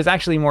is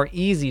actually more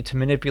easy to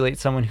manipulate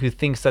someone who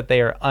thinks that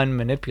they are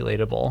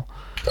unmanipulatable.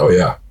 Oh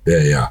yeah.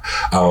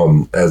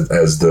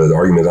 As the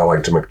argument I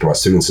like to make to my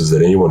students is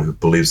that anyone who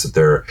believes that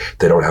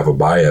they don't have a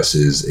bias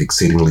is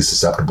exceedingly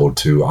susceptible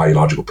to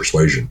ideological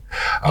persuasion.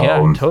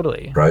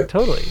 Totally. Right.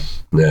 Totally.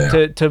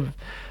 Yeah. To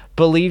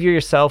believe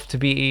yourself to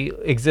be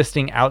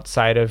existing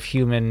outside of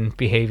human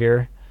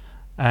behavior.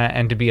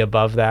 And to be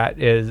above that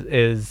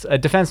is a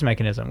defense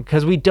mechanism,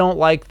 because we don't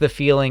like the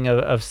feeling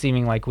of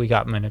seeming like we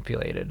got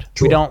manipulated.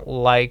 Sure. We don't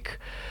like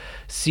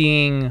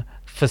seeing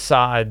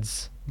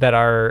facades that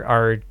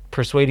are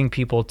persuading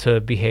people to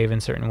behave in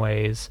certain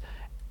ways,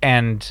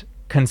 and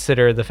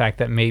consider the fact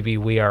that maybe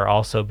we are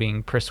also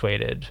being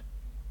persuaded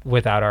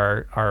without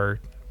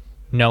our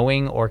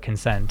knowing or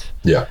consent.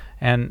 Yeah.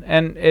 And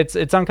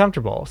it's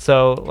uncomfortable.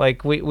 So,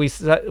 like, we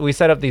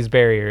set up these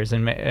barriers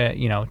and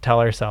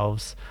tell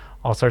ourselves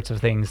all sorts of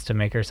things to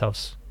make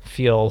ourselves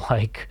feel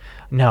like,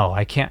 no,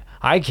 I can't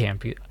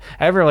be,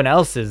 everyone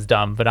else is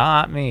dumb, but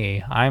not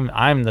me.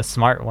 I'm the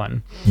smart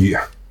one.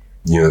 Yeah.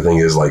 The thing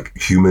is, like,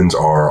 humans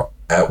are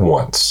at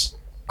once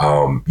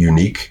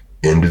unique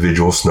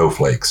individual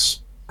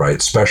snowflakes,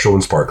 right? Special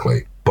and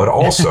sparkly, but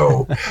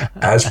also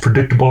as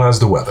predictable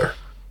as the weather.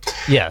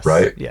 Yes.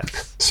 Right?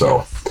 Yes. So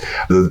yes.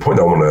 The point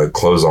I want to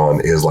close on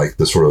is, like,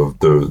 the sort of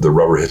the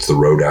rubber hits the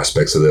road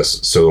aspects of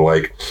this. So,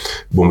 like,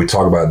 when we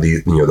talk about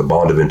the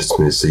bond of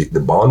intimacy,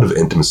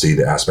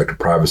 the aspect of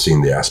privacy,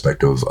 and the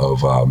aspect of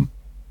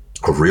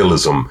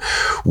realism,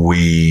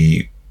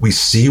 we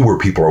see where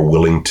people are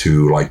willing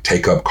to, like,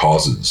 take up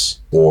causes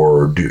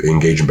or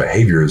engage in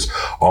behaviors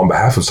on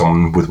behalf of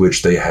someone with whom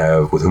they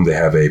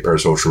have a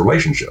parasocial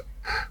relationship,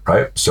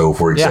 right? So,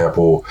 for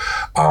example,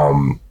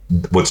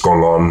 what's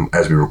going on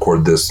as we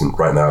record this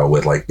right now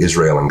with, like,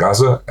 Israel and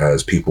Gaza,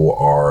 as people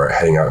are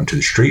heading out into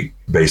the street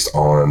based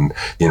on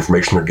the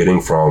information they're getting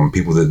from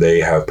people that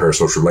they have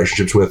parasocial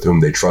relationships with, whom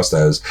they trust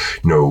as,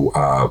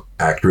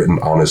 accurate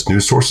and honest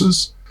news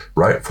sources,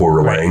 right? For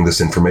relaying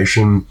this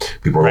information.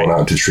 People are going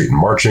out into the street and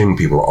marching.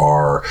 People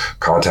are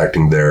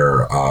contacting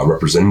their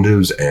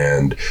representatives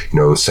and,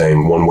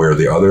 saying one way or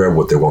the other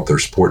what they want their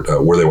support,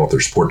 where they want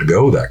their support to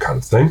go, that kind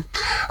of thing.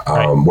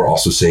 We're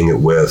also seeing it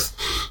with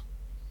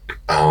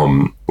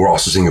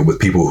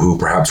people who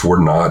perhaps were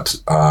not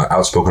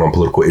outspoken on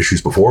political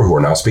issues before, who are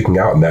now speaking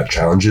out, and that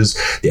challenges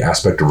the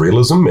aspect of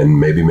realism and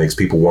maybe makes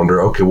people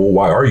wonder, okay, well,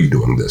 why are you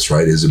doing this,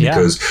 right? Is it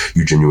because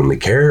you genuinely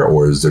care,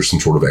 or is there some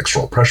sort of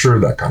external pressure,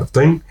 that kind of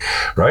thing,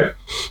 right?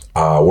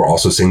 We're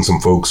also seeing some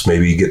folks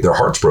maybe get their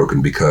hearts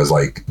broken because,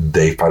 like,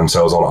 they find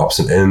themselves on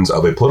opposite ends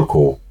of a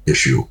political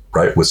issue,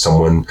 right, with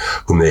someone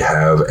whom they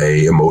have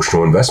a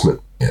emotional investment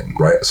in,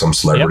 right? Some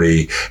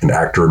celebrity, an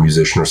actor, a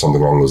musician, or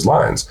something along those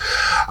lines.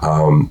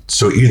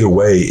 So either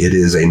way, it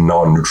is a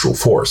non-neutral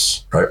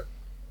force, right?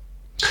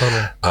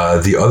 Totally.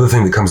 The other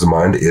thing that comes to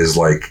mind is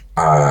like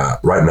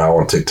right now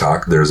on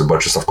TikTok, there's a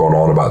bunch of stuff going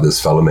on about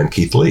this fellow named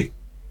Keith Lee.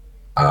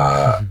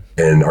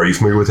 And are you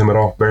familiar with him at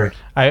all, Barry?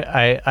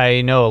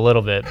 I know a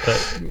little bit,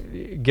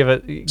 but get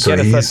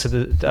us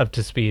up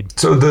to speed.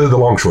 So the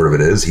long short of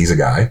it is he's a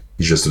guy.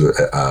 He's just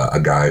a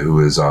guy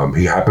who is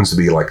he happens to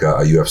be like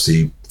a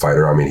UFC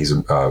fighter. I mean, he's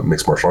a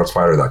mixed martial arts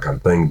fighter, that kind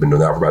of thing. Been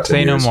doing that for about 10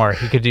 years. Say no more.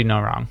 He could do no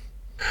wrong.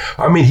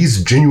 I mean, he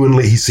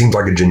seems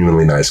like a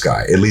genuinely nice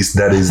guy. At least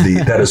that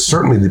is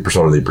certainly the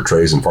persona that he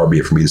portrays, and far be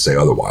it for me to say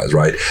otherwise,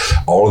 right?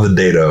 All of the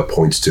data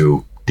points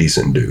to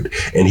decent dude.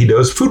 And he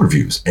does food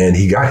reviews, and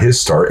he got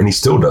his start, and he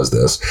still does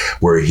this,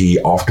 where he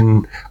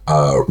often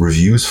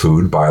reviews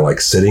food by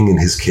like sitting in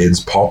his kid's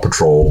Paw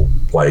Patrol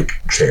like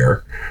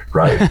chair,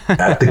 right,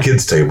 at the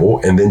kids' table,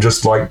 and then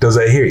just like does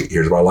a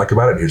here's what I like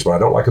about it, here's what I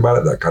don't like about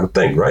it, that kind of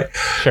thing, right?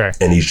 Sure.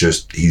 And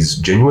he's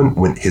genuine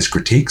when his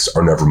critiques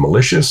are never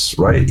malicious,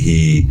 right?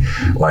 He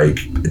like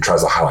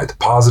tries to highlight the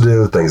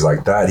positive, things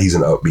like that. He's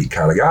an upbeat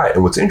kind of guy.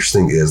 And what's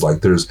interesting is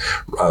like there's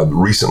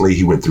recently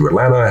he went through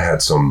Atlanta,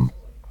 had some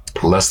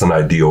less than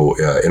ideal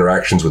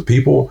interactions with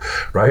people,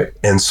 right?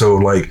 And so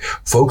like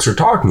folks are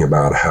talking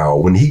about how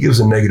when he gives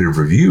a negative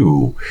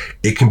review,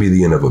 it can be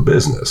the end of a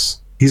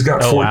business. He's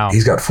got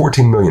he's got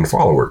 14 million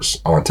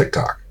followers on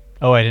TikTok.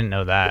 Oh, I didn't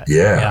know that.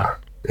 Yeah.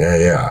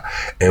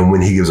 And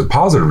when he gives a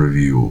positive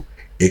review,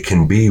 it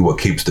can be what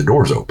keeps the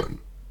doors open,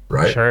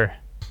 right? Sure.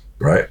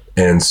 Right.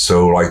 And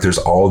so like there's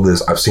all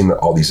this, I've seen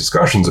all these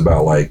discussions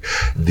about like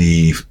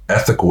the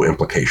ethical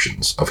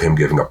implications of him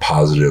giving a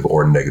positive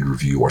or negative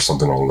review or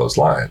something along those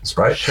lines.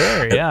 Right.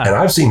 Sure. Yeah. And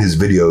I've seen his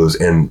videos,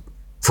 and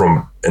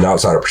from an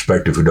outsider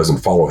perspective who doesn't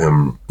follow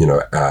him,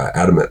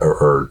 adamant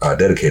or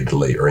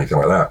dedicatedly or anything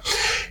like that,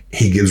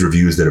 he gives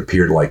reviews that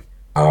appear like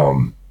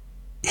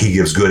he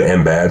gives good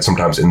and bad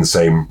sometimes in the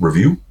same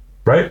review.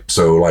 Right.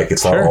 So like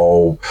it's not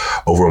all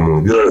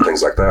overwhelmingly good and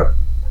things like that.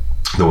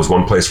 There was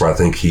one place where I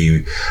think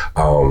he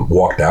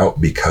walked out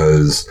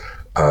because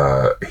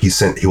he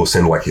will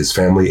send like his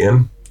family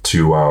in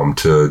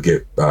to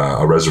get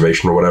a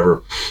reservation or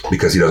whatever,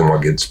 because he doesn't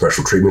want to get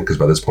special treatment, because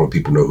by this point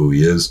people know who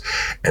he is.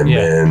 And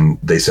then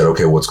they said,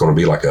 okay, well, it's going to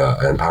be like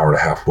an hour and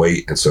a half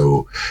wait. And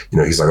so,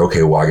 he's like,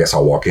 okay, well, I guess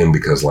I'll walk in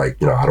because like,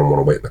 I don't want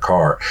to wait in the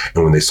car.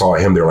 And when they saw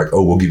him, they're like,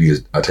 oh, we'll give you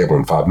a table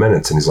in 5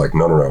 minutes. And he's like,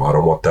 no, I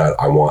don't want that.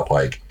 I want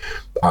like,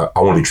 I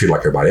want to be treated like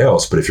everybody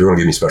else. But if you're going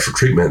to give me special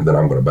treatment, then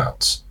I'm going to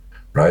bounce.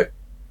 Right.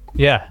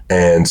 Yeah.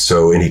 And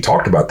he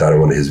talked about that in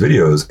one of his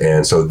videos.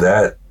 And so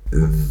that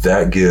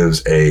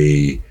gives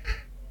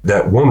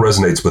that one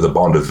resonates with a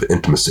bond of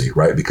intimacy,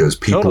 right? Because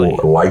people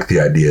like the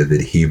idea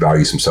that he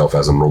values himself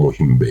as a normal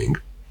human being.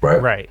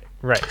 Right.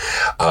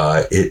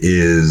 It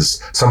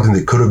is something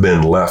that could have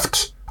been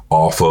left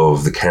off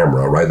of the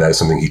camera, right? That is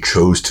something he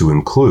chose to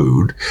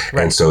include.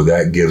 Right. And so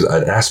that gives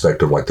an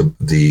aspect of like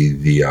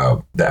the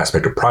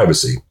aspect of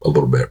privacy a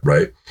little bit.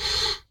 Right.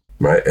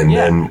 Right. And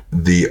then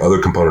the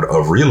other component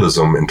of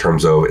realism, in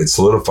terms of it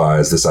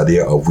solidifies this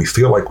idea of we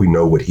feel like we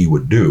know what he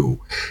would do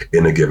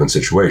in a given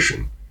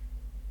situation.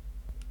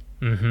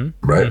 Mm-hmm.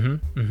 Right.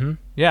 Mm-hmm. Mm-hmm.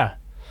 Yeah.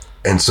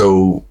 And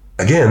so,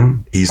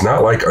 again, he's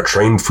not like a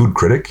trained food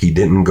critic. He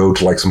didn't go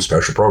to like some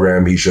special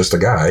program. He's just a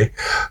guy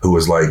who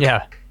was like,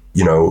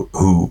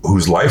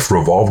 whose life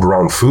revolved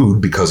around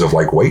food because of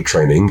like weight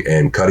training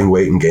and cutting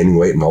weight and gaining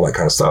weight and all that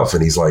kind of stuff.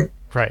 And he's like,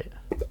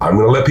 I'm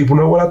going to let people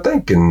know what I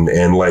think and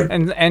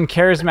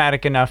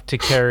charismatic enough to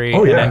carry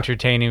an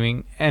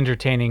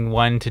entertaining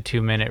 1 to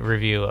 2 minute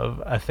review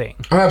of a thing.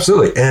 Oh,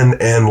 absolutely.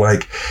 And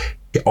like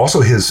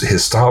also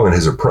his style and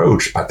his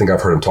approach, I think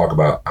I've heard him talk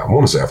about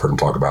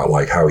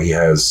like how he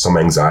has some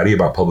anxiety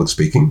about public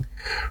speaking.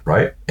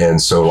 Right.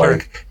 And so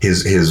like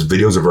his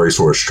videos are very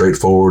sort of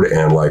straightforward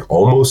and like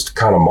almost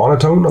kind of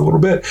monotone a little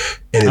bit.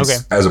 And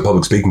it's, as a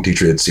public speaking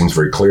teacher, it seems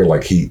very clear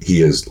like he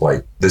is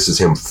like, this is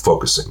him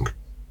focusing.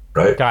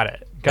 Right. Got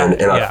it.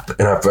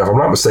 If I'm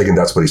not mistaken,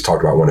 that's what he's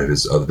talked about in one of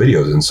his other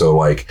videos. And so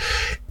like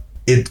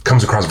it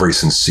comes across very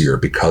sincere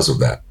because of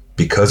that,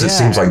 because it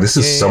seems like this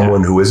is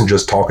someone who isn't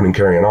just talking and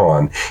carrying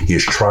on. He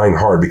is trying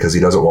hard because he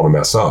doesn't want to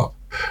mess up.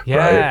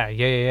 Yeah.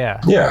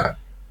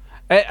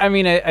 I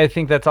mean, I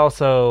think that's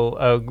also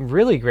a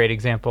really great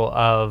example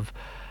of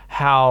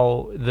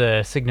how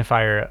the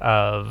signifier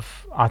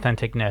of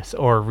authenticness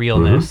or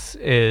realness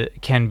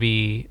can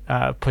be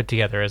put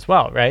together as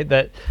well, right?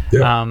 That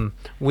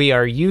we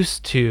are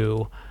used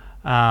to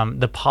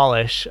the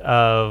polish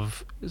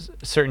of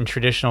certain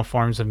traditional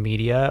forms of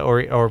media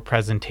or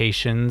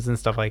presentations and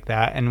stuff like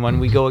that. And when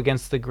we go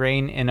against the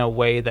grain in a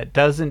way that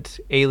doesn't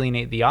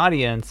alienate the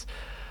audience,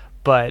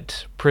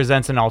 but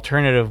presents an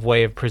alternative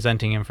way of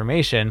presenting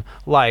information,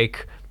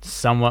 like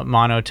somewhat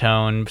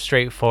monotone,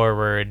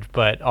 straightforward,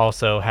 but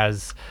also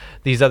has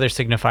these other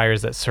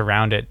signifiers that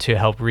surround it to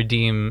help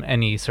redeem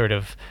any sort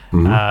of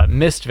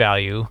missed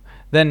value,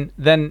 then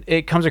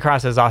it comes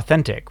across as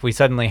authentic. We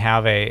suddenly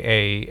have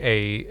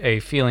a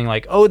feeling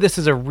like, oh, this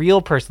is a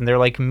real person. They're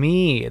like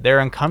me. They're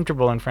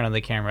uncomfortable in front of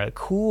the camera.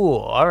 Cool.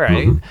 All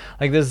right.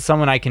 Like this is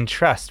someone I can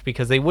trust,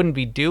 because they wouldn't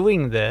be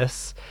doing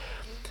this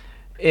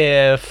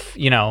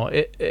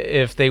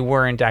if they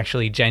weren't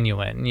actually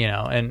genuine,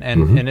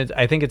 and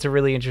I think it's a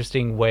really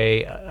interesting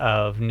way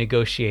of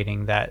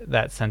negotiating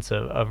that sense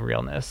of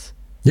realness.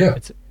 Yeah.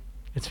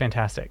 It's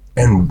fantastic.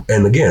 And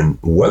again,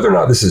 whether or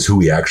not this is who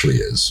he actually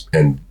is,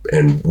 and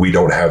we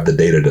don't have the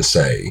data to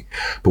say,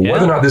 but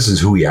whether or not this is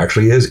who he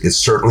actually is, it's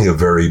certainly a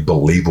very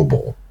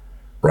believable,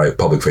 right,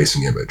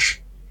 public-facing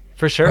image.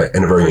 For sure. Right?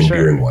 And a very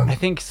endearing one. I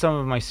think some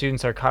of my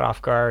students are caught off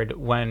guard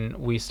when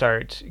we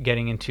start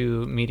getting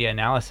into media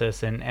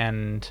analysis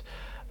and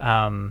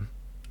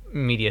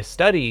media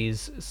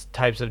studies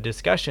types of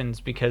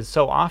discussions, because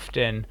so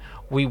often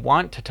we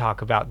want to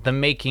talk about the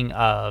making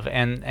of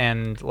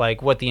and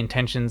like what the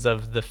intentions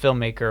of the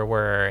filmmaker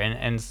were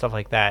and stuff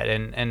like that.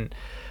 And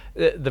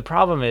the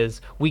problem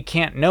is we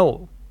can't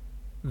know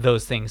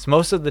those things.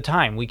 Most of the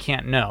time we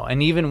can't know.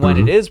 And even when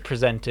it is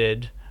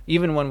presented,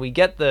 even when we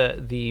get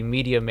the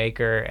media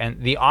maker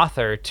and the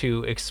author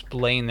to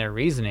explain their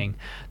reasoning,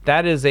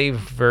 that is a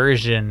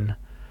version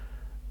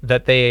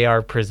that they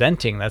are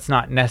presenting. That's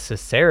not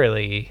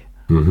necessarily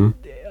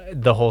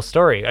the whole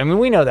story. I mean,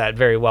 we know that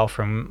very well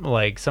from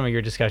like some of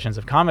your discussions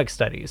of comic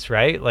studies,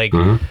 right? Like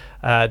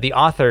the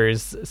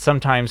authors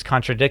sometimes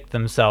contradict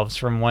themselves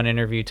from one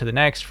interview to the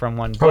next, from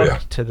one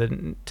book to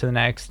the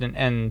next,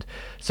 and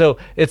so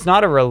it's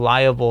not a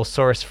reliable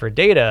source for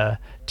data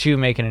to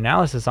make an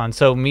analysis on.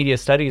 So media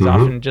studies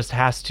often just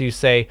has to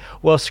say,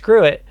 well,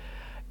 screw it.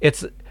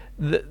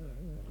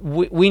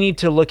 We need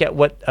to look at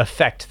what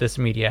effect this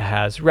media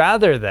has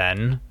rather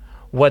than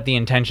what the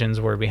intentions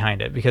were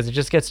behind it, because it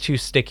just gets too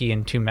sticky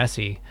and too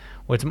messy.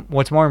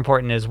 What's more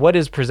important is what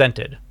is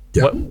presented.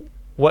 Yeah.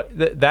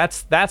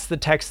 That's the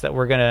text that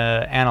we're going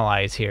to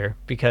analyze here,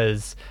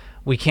 because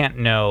we can't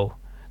know.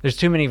 There's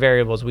too many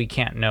variables we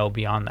can't know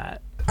beyond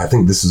that. I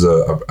think this is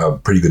a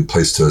pretty good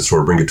place to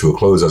sort of bring it to a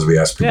close as we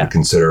ask people to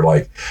consider,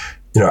 like,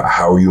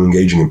 how are you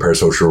engaging in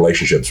parasocial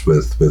relationships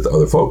with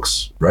other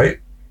folks, right?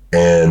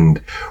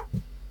 And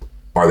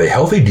are they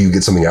healthy? Do you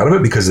get something out of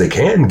it? Because they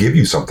can give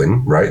you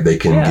something, right? They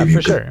can give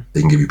you they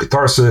can give you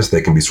catharsis.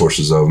 They can be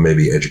sources of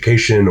maybe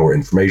education or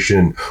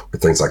information or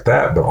things like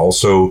that. But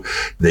also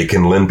they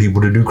can lend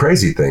people to do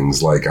crazy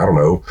things, like, I don't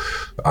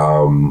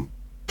know,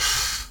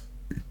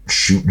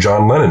 shoot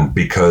John Lennon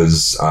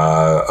because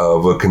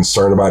of a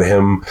concern about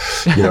him,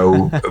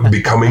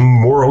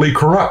 becoming morally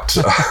corrupt,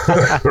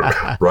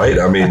 right?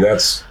 I mean,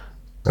 that's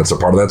a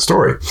part of that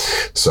story.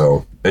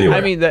 So anyway,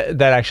 I mean,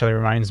 that actually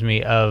reminds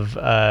me of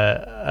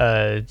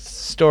a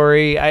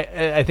story.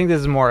 I think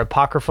this is more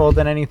apocryphal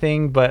than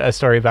anything, but a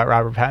story about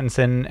Robert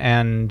Pattinson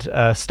and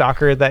a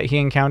stalker that he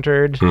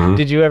encountered.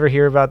 Did you ever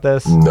hear about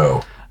this?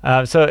 No.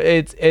 So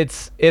it's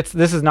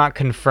this is not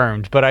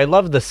confirmed, but I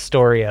love the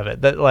story of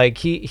it. That like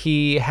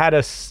he had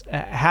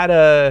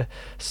a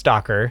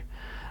stalker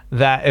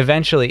that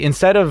eventually,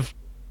 instead of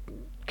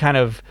kind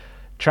of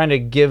trying to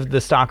give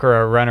the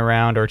stalker a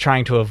runaround or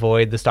trying to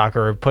avoid the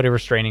stalker or put a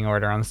restraining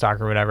order on the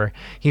stalker or whatever,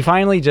 he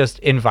finally just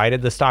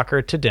invited the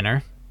stalker to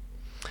dinner.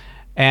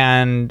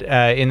 And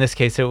in this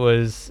case, it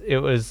was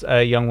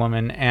a young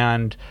woman,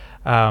 and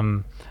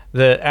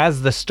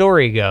as the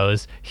story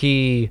goes,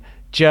 he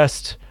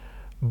just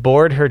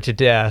bored her to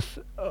death,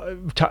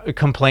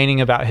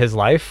 complaining about his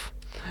life,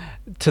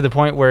 to the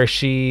point where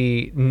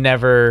she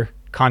never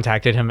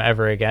contacted him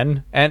ever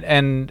again,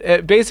 and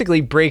basically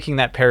breaking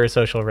that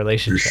parasocial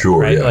relationship.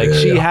 Sure, right? Yeah,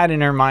 she had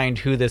in her mind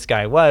who this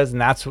guy was,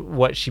 and that's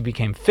what she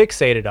became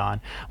fixated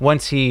on.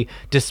 Once he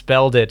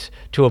dispelled it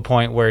to a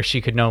point where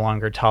she could no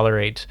longer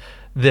tolerate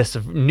this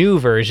new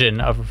version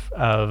of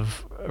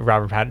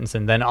Robert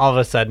Pattinson, then all of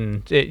a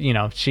sudden,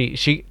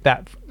 she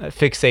that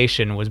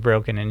fixation was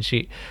broken, and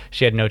she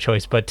had no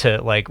choice but to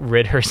like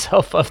rid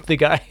herself of the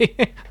guy.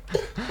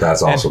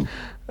 That's awesome.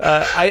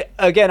 I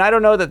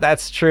don't know that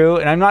that's true,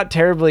 and I'm not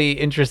terribly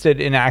interested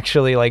in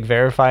actually like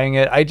verifying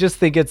it. I just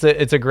think it's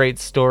a great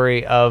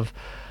story of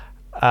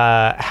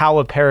how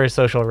a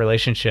parasocial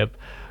relationship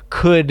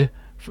could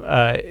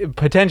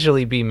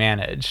potentially be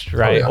managed,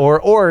 right?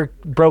 Or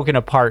broken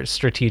apart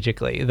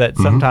strategically. That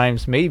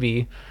sometimes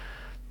maybe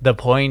the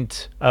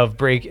point of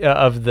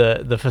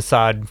the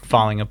facade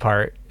falling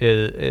apart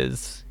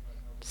is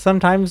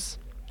sometimes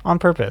on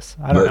purpose.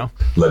 I don't know.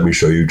 Let me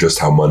show you just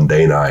how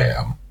mundane I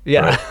am.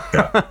 Yeah.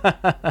 Right?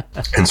 Yeah.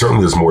 And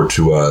certainly there's more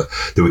to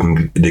that we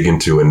can dig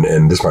into,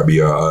 and this might be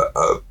a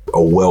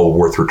well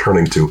worth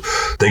returning to.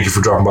 Thank you for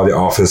dropping by the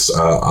office.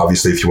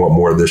 Obviously, if you want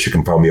more of this, you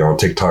can find me on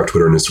TikTok,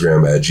 Twitter, and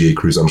Instagram at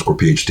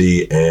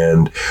GACruz_PhD.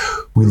 And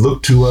we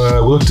look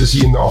to see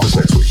you in the office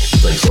next week.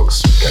 Thanks,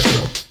 folks. Catch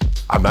you on.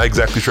 I'm not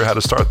exactly sure how to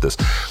start this.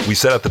 We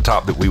said at the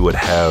top that we would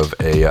have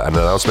an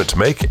announcement to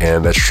make,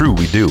 and that's true,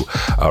 we do,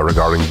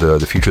 regarding the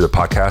future of the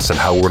podcast and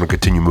how we're going to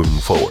continue moving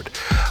forward.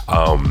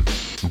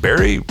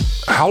 Barry,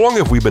 how long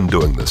have we been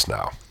doing this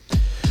now?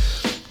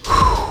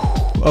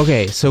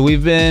 Okay, so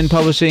we've been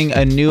publishing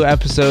a new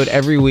episode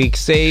every week,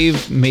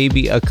 save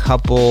maybe a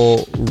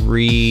couple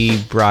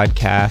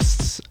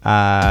rebroadcasts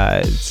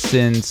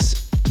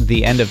since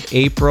the end of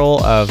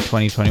April of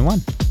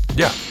 2021.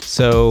 Yeah.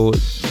 So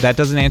that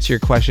doesn't answer your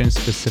question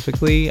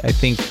specifically. I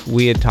think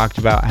we had talked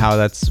about how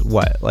that's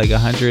what, like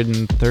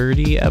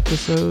 130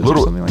 episodes or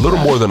something like that? Little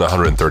more than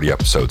 130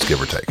 episodes,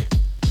 give or take.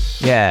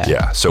 Yeah.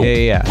 Yeah. So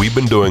we've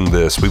been doing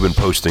this. We've been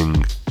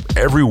posting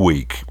every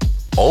week,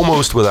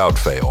 almost without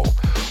fail,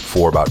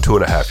 for about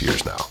 2.5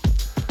 years now.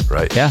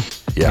 Right? Yeah.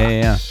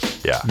 Yeah.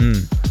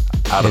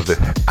 Out of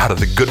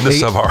the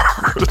goodness of our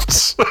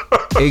hearts.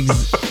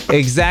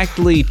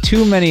 Exactly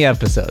too many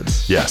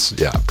episodes. Yes,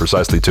 yeah,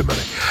 precisely too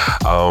many.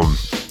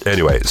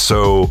 Anyway,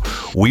 so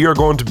we are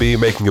going to be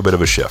making a bit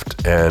of a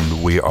shift,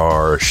 and we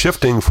are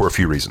shifting for a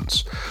few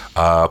reasons.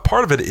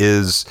 Part of it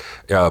is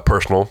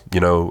personal.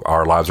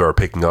 Our lives are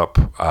picking up,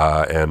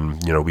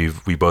 and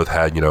we both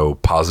had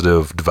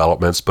positive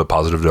developments, but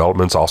positive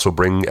developments also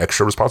bring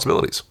extra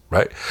responsibilities,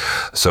 right?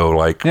 So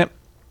Yep.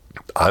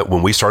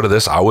 When we started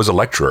this, I was a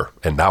lecturer,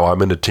 and now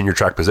I'm in a tenure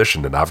track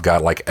position, and I've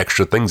got like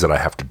extra things that I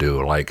have to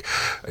do, like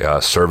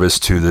service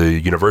to the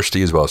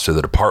university as well as to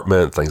the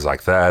department, things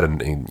like that,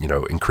 and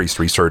increased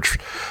research,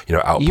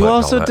 output. You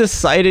also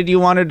decided you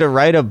wanted to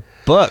write a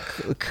book.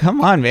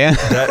 Come on, man.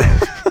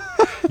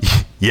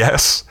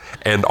 Yes.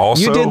 And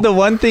also, you did the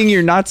one thing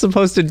you're not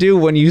supposed to do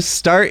when you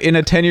start in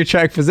a tenure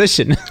track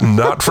position.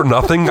 Not for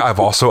nothing, I've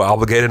also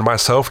obligated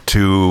myself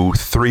to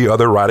 3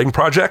 other writing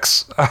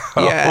projects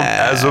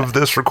as of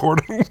this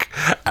recording.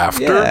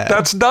 After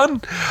that's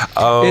done,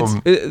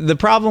 the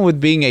problem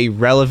with being a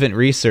relevant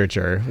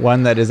researcher,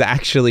 one that is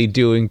actually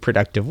doing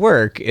productive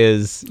work,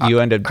 is you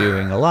end up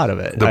doing a lot of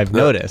it. I've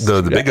noticed.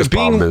 The biggest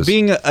problem is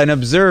being an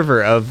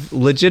observer of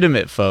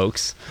legitimate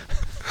folks.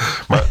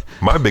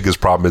 My biggest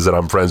problem is that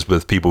I'm friends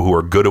with people who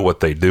are good at what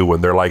they do,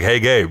 and they're like,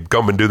 "Hey, Gabe,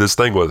 come and do this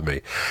thing with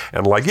me."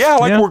 And I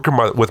like working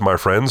with my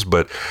friends,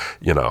 but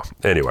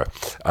anyway,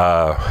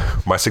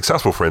 my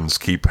successful friends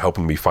keep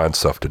helping me find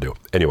stuff to do.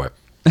 Anyway.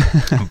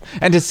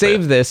 And to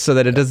save this so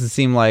that it doesn't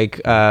seem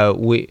like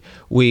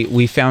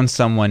we found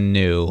someone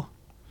new,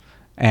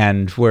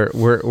 and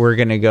we're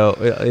gonna go.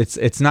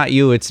 It's not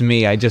you, it's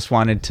me. I just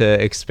wanted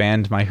to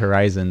expand my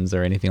horizons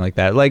or anything like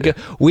that.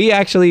 We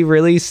actually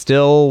really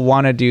still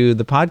want to do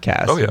the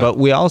podcast, but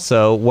we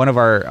also, one of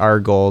our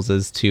goals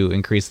is to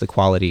increase the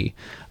quality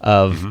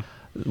of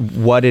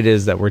what it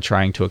is that we're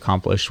trying to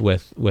accomplish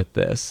with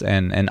this,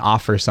 and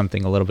offer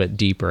something a little bit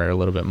deeper, a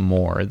little bit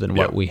more than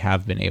what we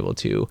have been able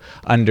to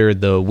under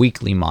the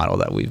weekly model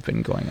that we've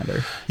been going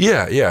under.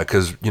 Yeah,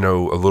 because a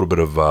little bit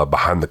of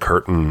behind the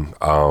curtain,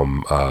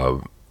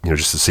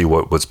 just to see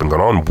what's been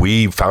going on.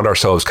 We found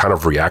ourselves kind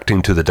of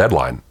reacting to the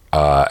deadline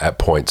at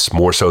points,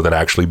 more so than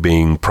actually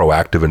being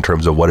proactive in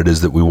terms of what it is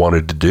that we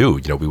wanted to do.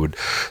 We would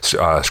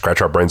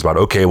scratch our brains about,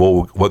 okay,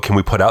 well, what can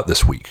we put out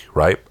this week,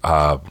 right?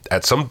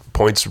 At some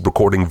points,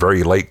 recording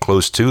very late,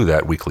 close to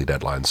that weekly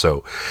deadline.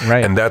 So,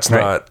 and that's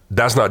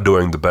not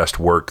doing the best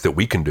work that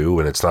we can do,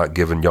 and it's not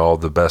giving y'all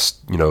the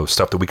best,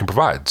 stuff that we can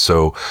provide.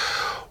 So,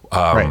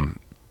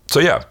 So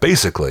yeah,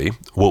 basically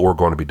what we're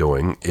going to be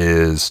doing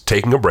is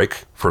taking a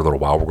break for a little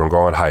while. We're going to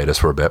go on hiatus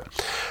for a bit.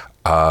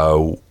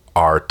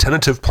 Our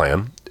tentative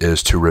plan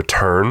is to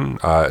return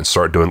and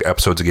start doing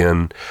episodes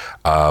again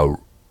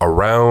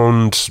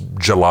around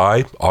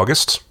July,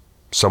 August,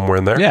 somewhere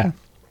in there.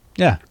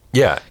 Yeah.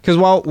 Because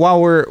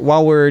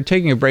while we're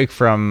taking a break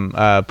from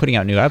putting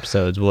out new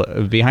episodes,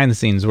 behind the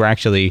scenes, we're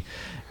actually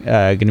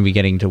going to be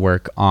getting to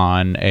work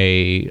on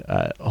a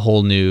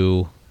whole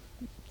new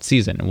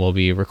season, and we'll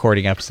be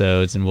recording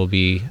episodes, and we'll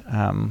be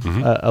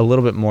a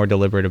little bit more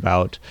deliberate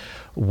about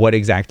what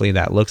exactly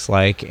that looks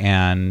like.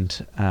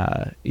 And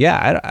I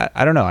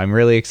don't know, I'm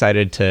really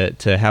excited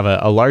to have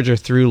a larger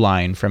through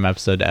line from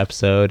episode to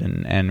episode,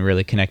 and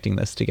really connecting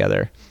this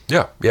together.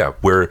 So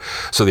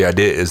the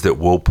idea is that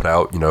we'll put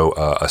out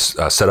a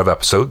set of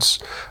episodes.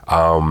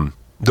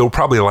 They'll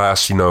probably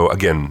last,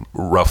 again,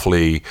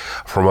 roughly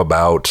from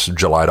about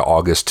July to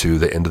August to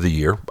the end of the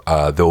year.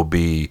 They'll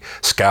be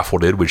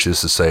scaffolded, which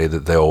is to say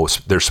that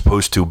they're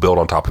supposed to build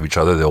on top of each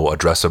other. They'll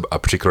address a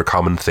particular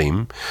common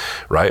theme,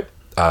 right?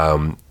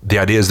 The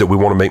idea is that we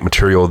want to make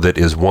material that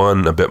is,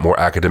 one, a bit more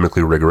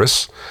academically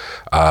rigorous,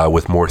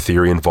 with more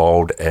theory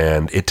involved,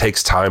 and it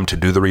takes time to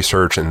do the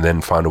research and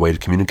then find a way to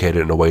communicate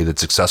it in a way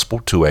that's accessible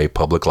to a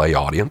public lay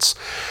audience,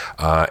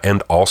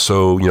 and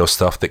also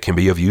stuff that can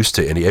be of use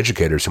to any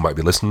educators who might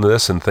be listening to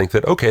this and think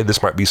that, okay,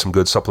 this might be some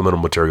good supplemental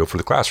material for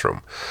the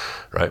classroom,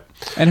 right?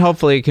 And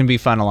hopefully it can be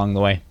fun along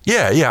the way.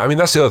 I mean,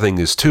 that's the other thing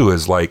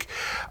is like,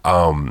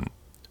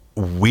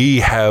 we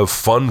have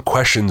fun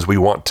questions we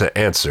want to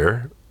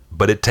answer,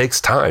 but it takes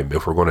time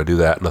if we're going to do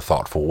that in a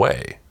thoughtful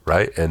way,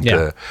 right? And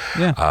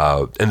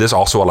and this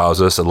also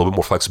allows us a little bit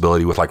more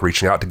flexibility with like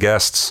reaching out to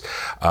guests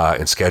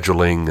and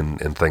scheduling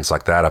and things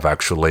like that. I've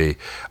actually,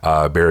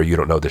 Barry, you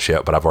don't know this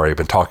yet, but I've already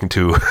been talking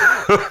to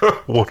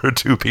 1 or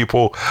 2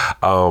 people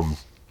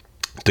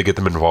to get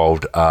them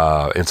involved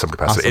in some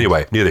capacity. Awesome.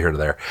 Anyway, neither here nor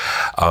there.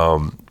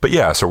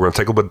 So we're going to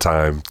take a bit of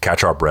time,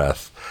 catch our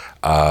breath,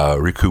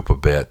 recoup a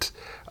bit,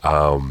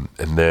 and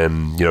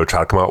then try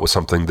to come out with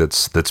something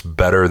that's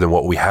better than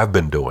what we have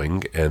been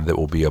doing, and that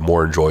will be a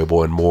more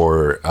enjoyable and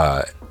more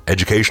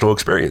educational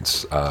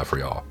experience for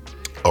y'all.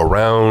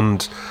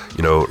 around,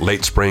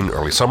 late spring,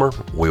 early summer,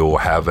 we will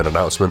have an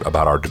announcement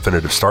about our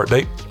definitive start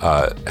date,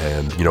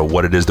 and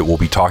what it is that we'll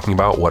be talking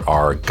about, what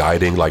our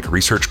guiding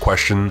research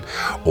question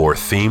or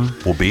theme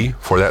will be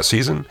for that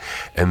season.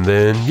 And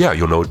then,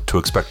 you'll know what to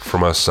expect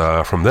from us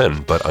from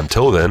then. But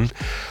until then,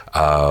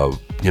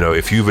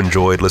 if you've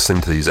enjoyed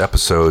listening to these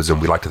episodes,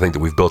 and we like to think that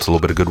we've built a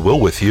little bit of goodwill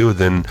with you,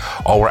 then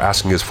all we're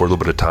asking is for a little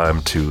bit of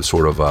time to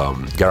sort of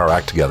get our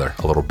act together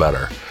a little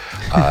better,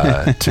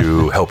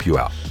 to help you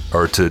out.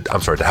 Or to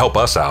help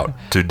us out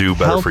to do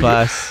better for you.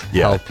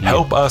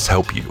 Help us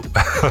help you.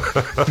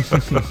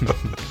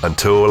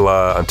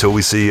 Until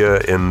we see you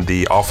in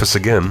the office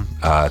again,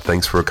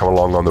 thanks for coming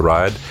along on the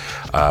ride.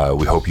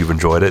 We hope you've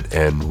enjoyed it,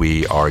 and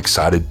we are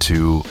excited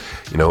to,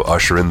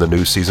 usher in the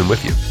new season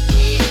with you.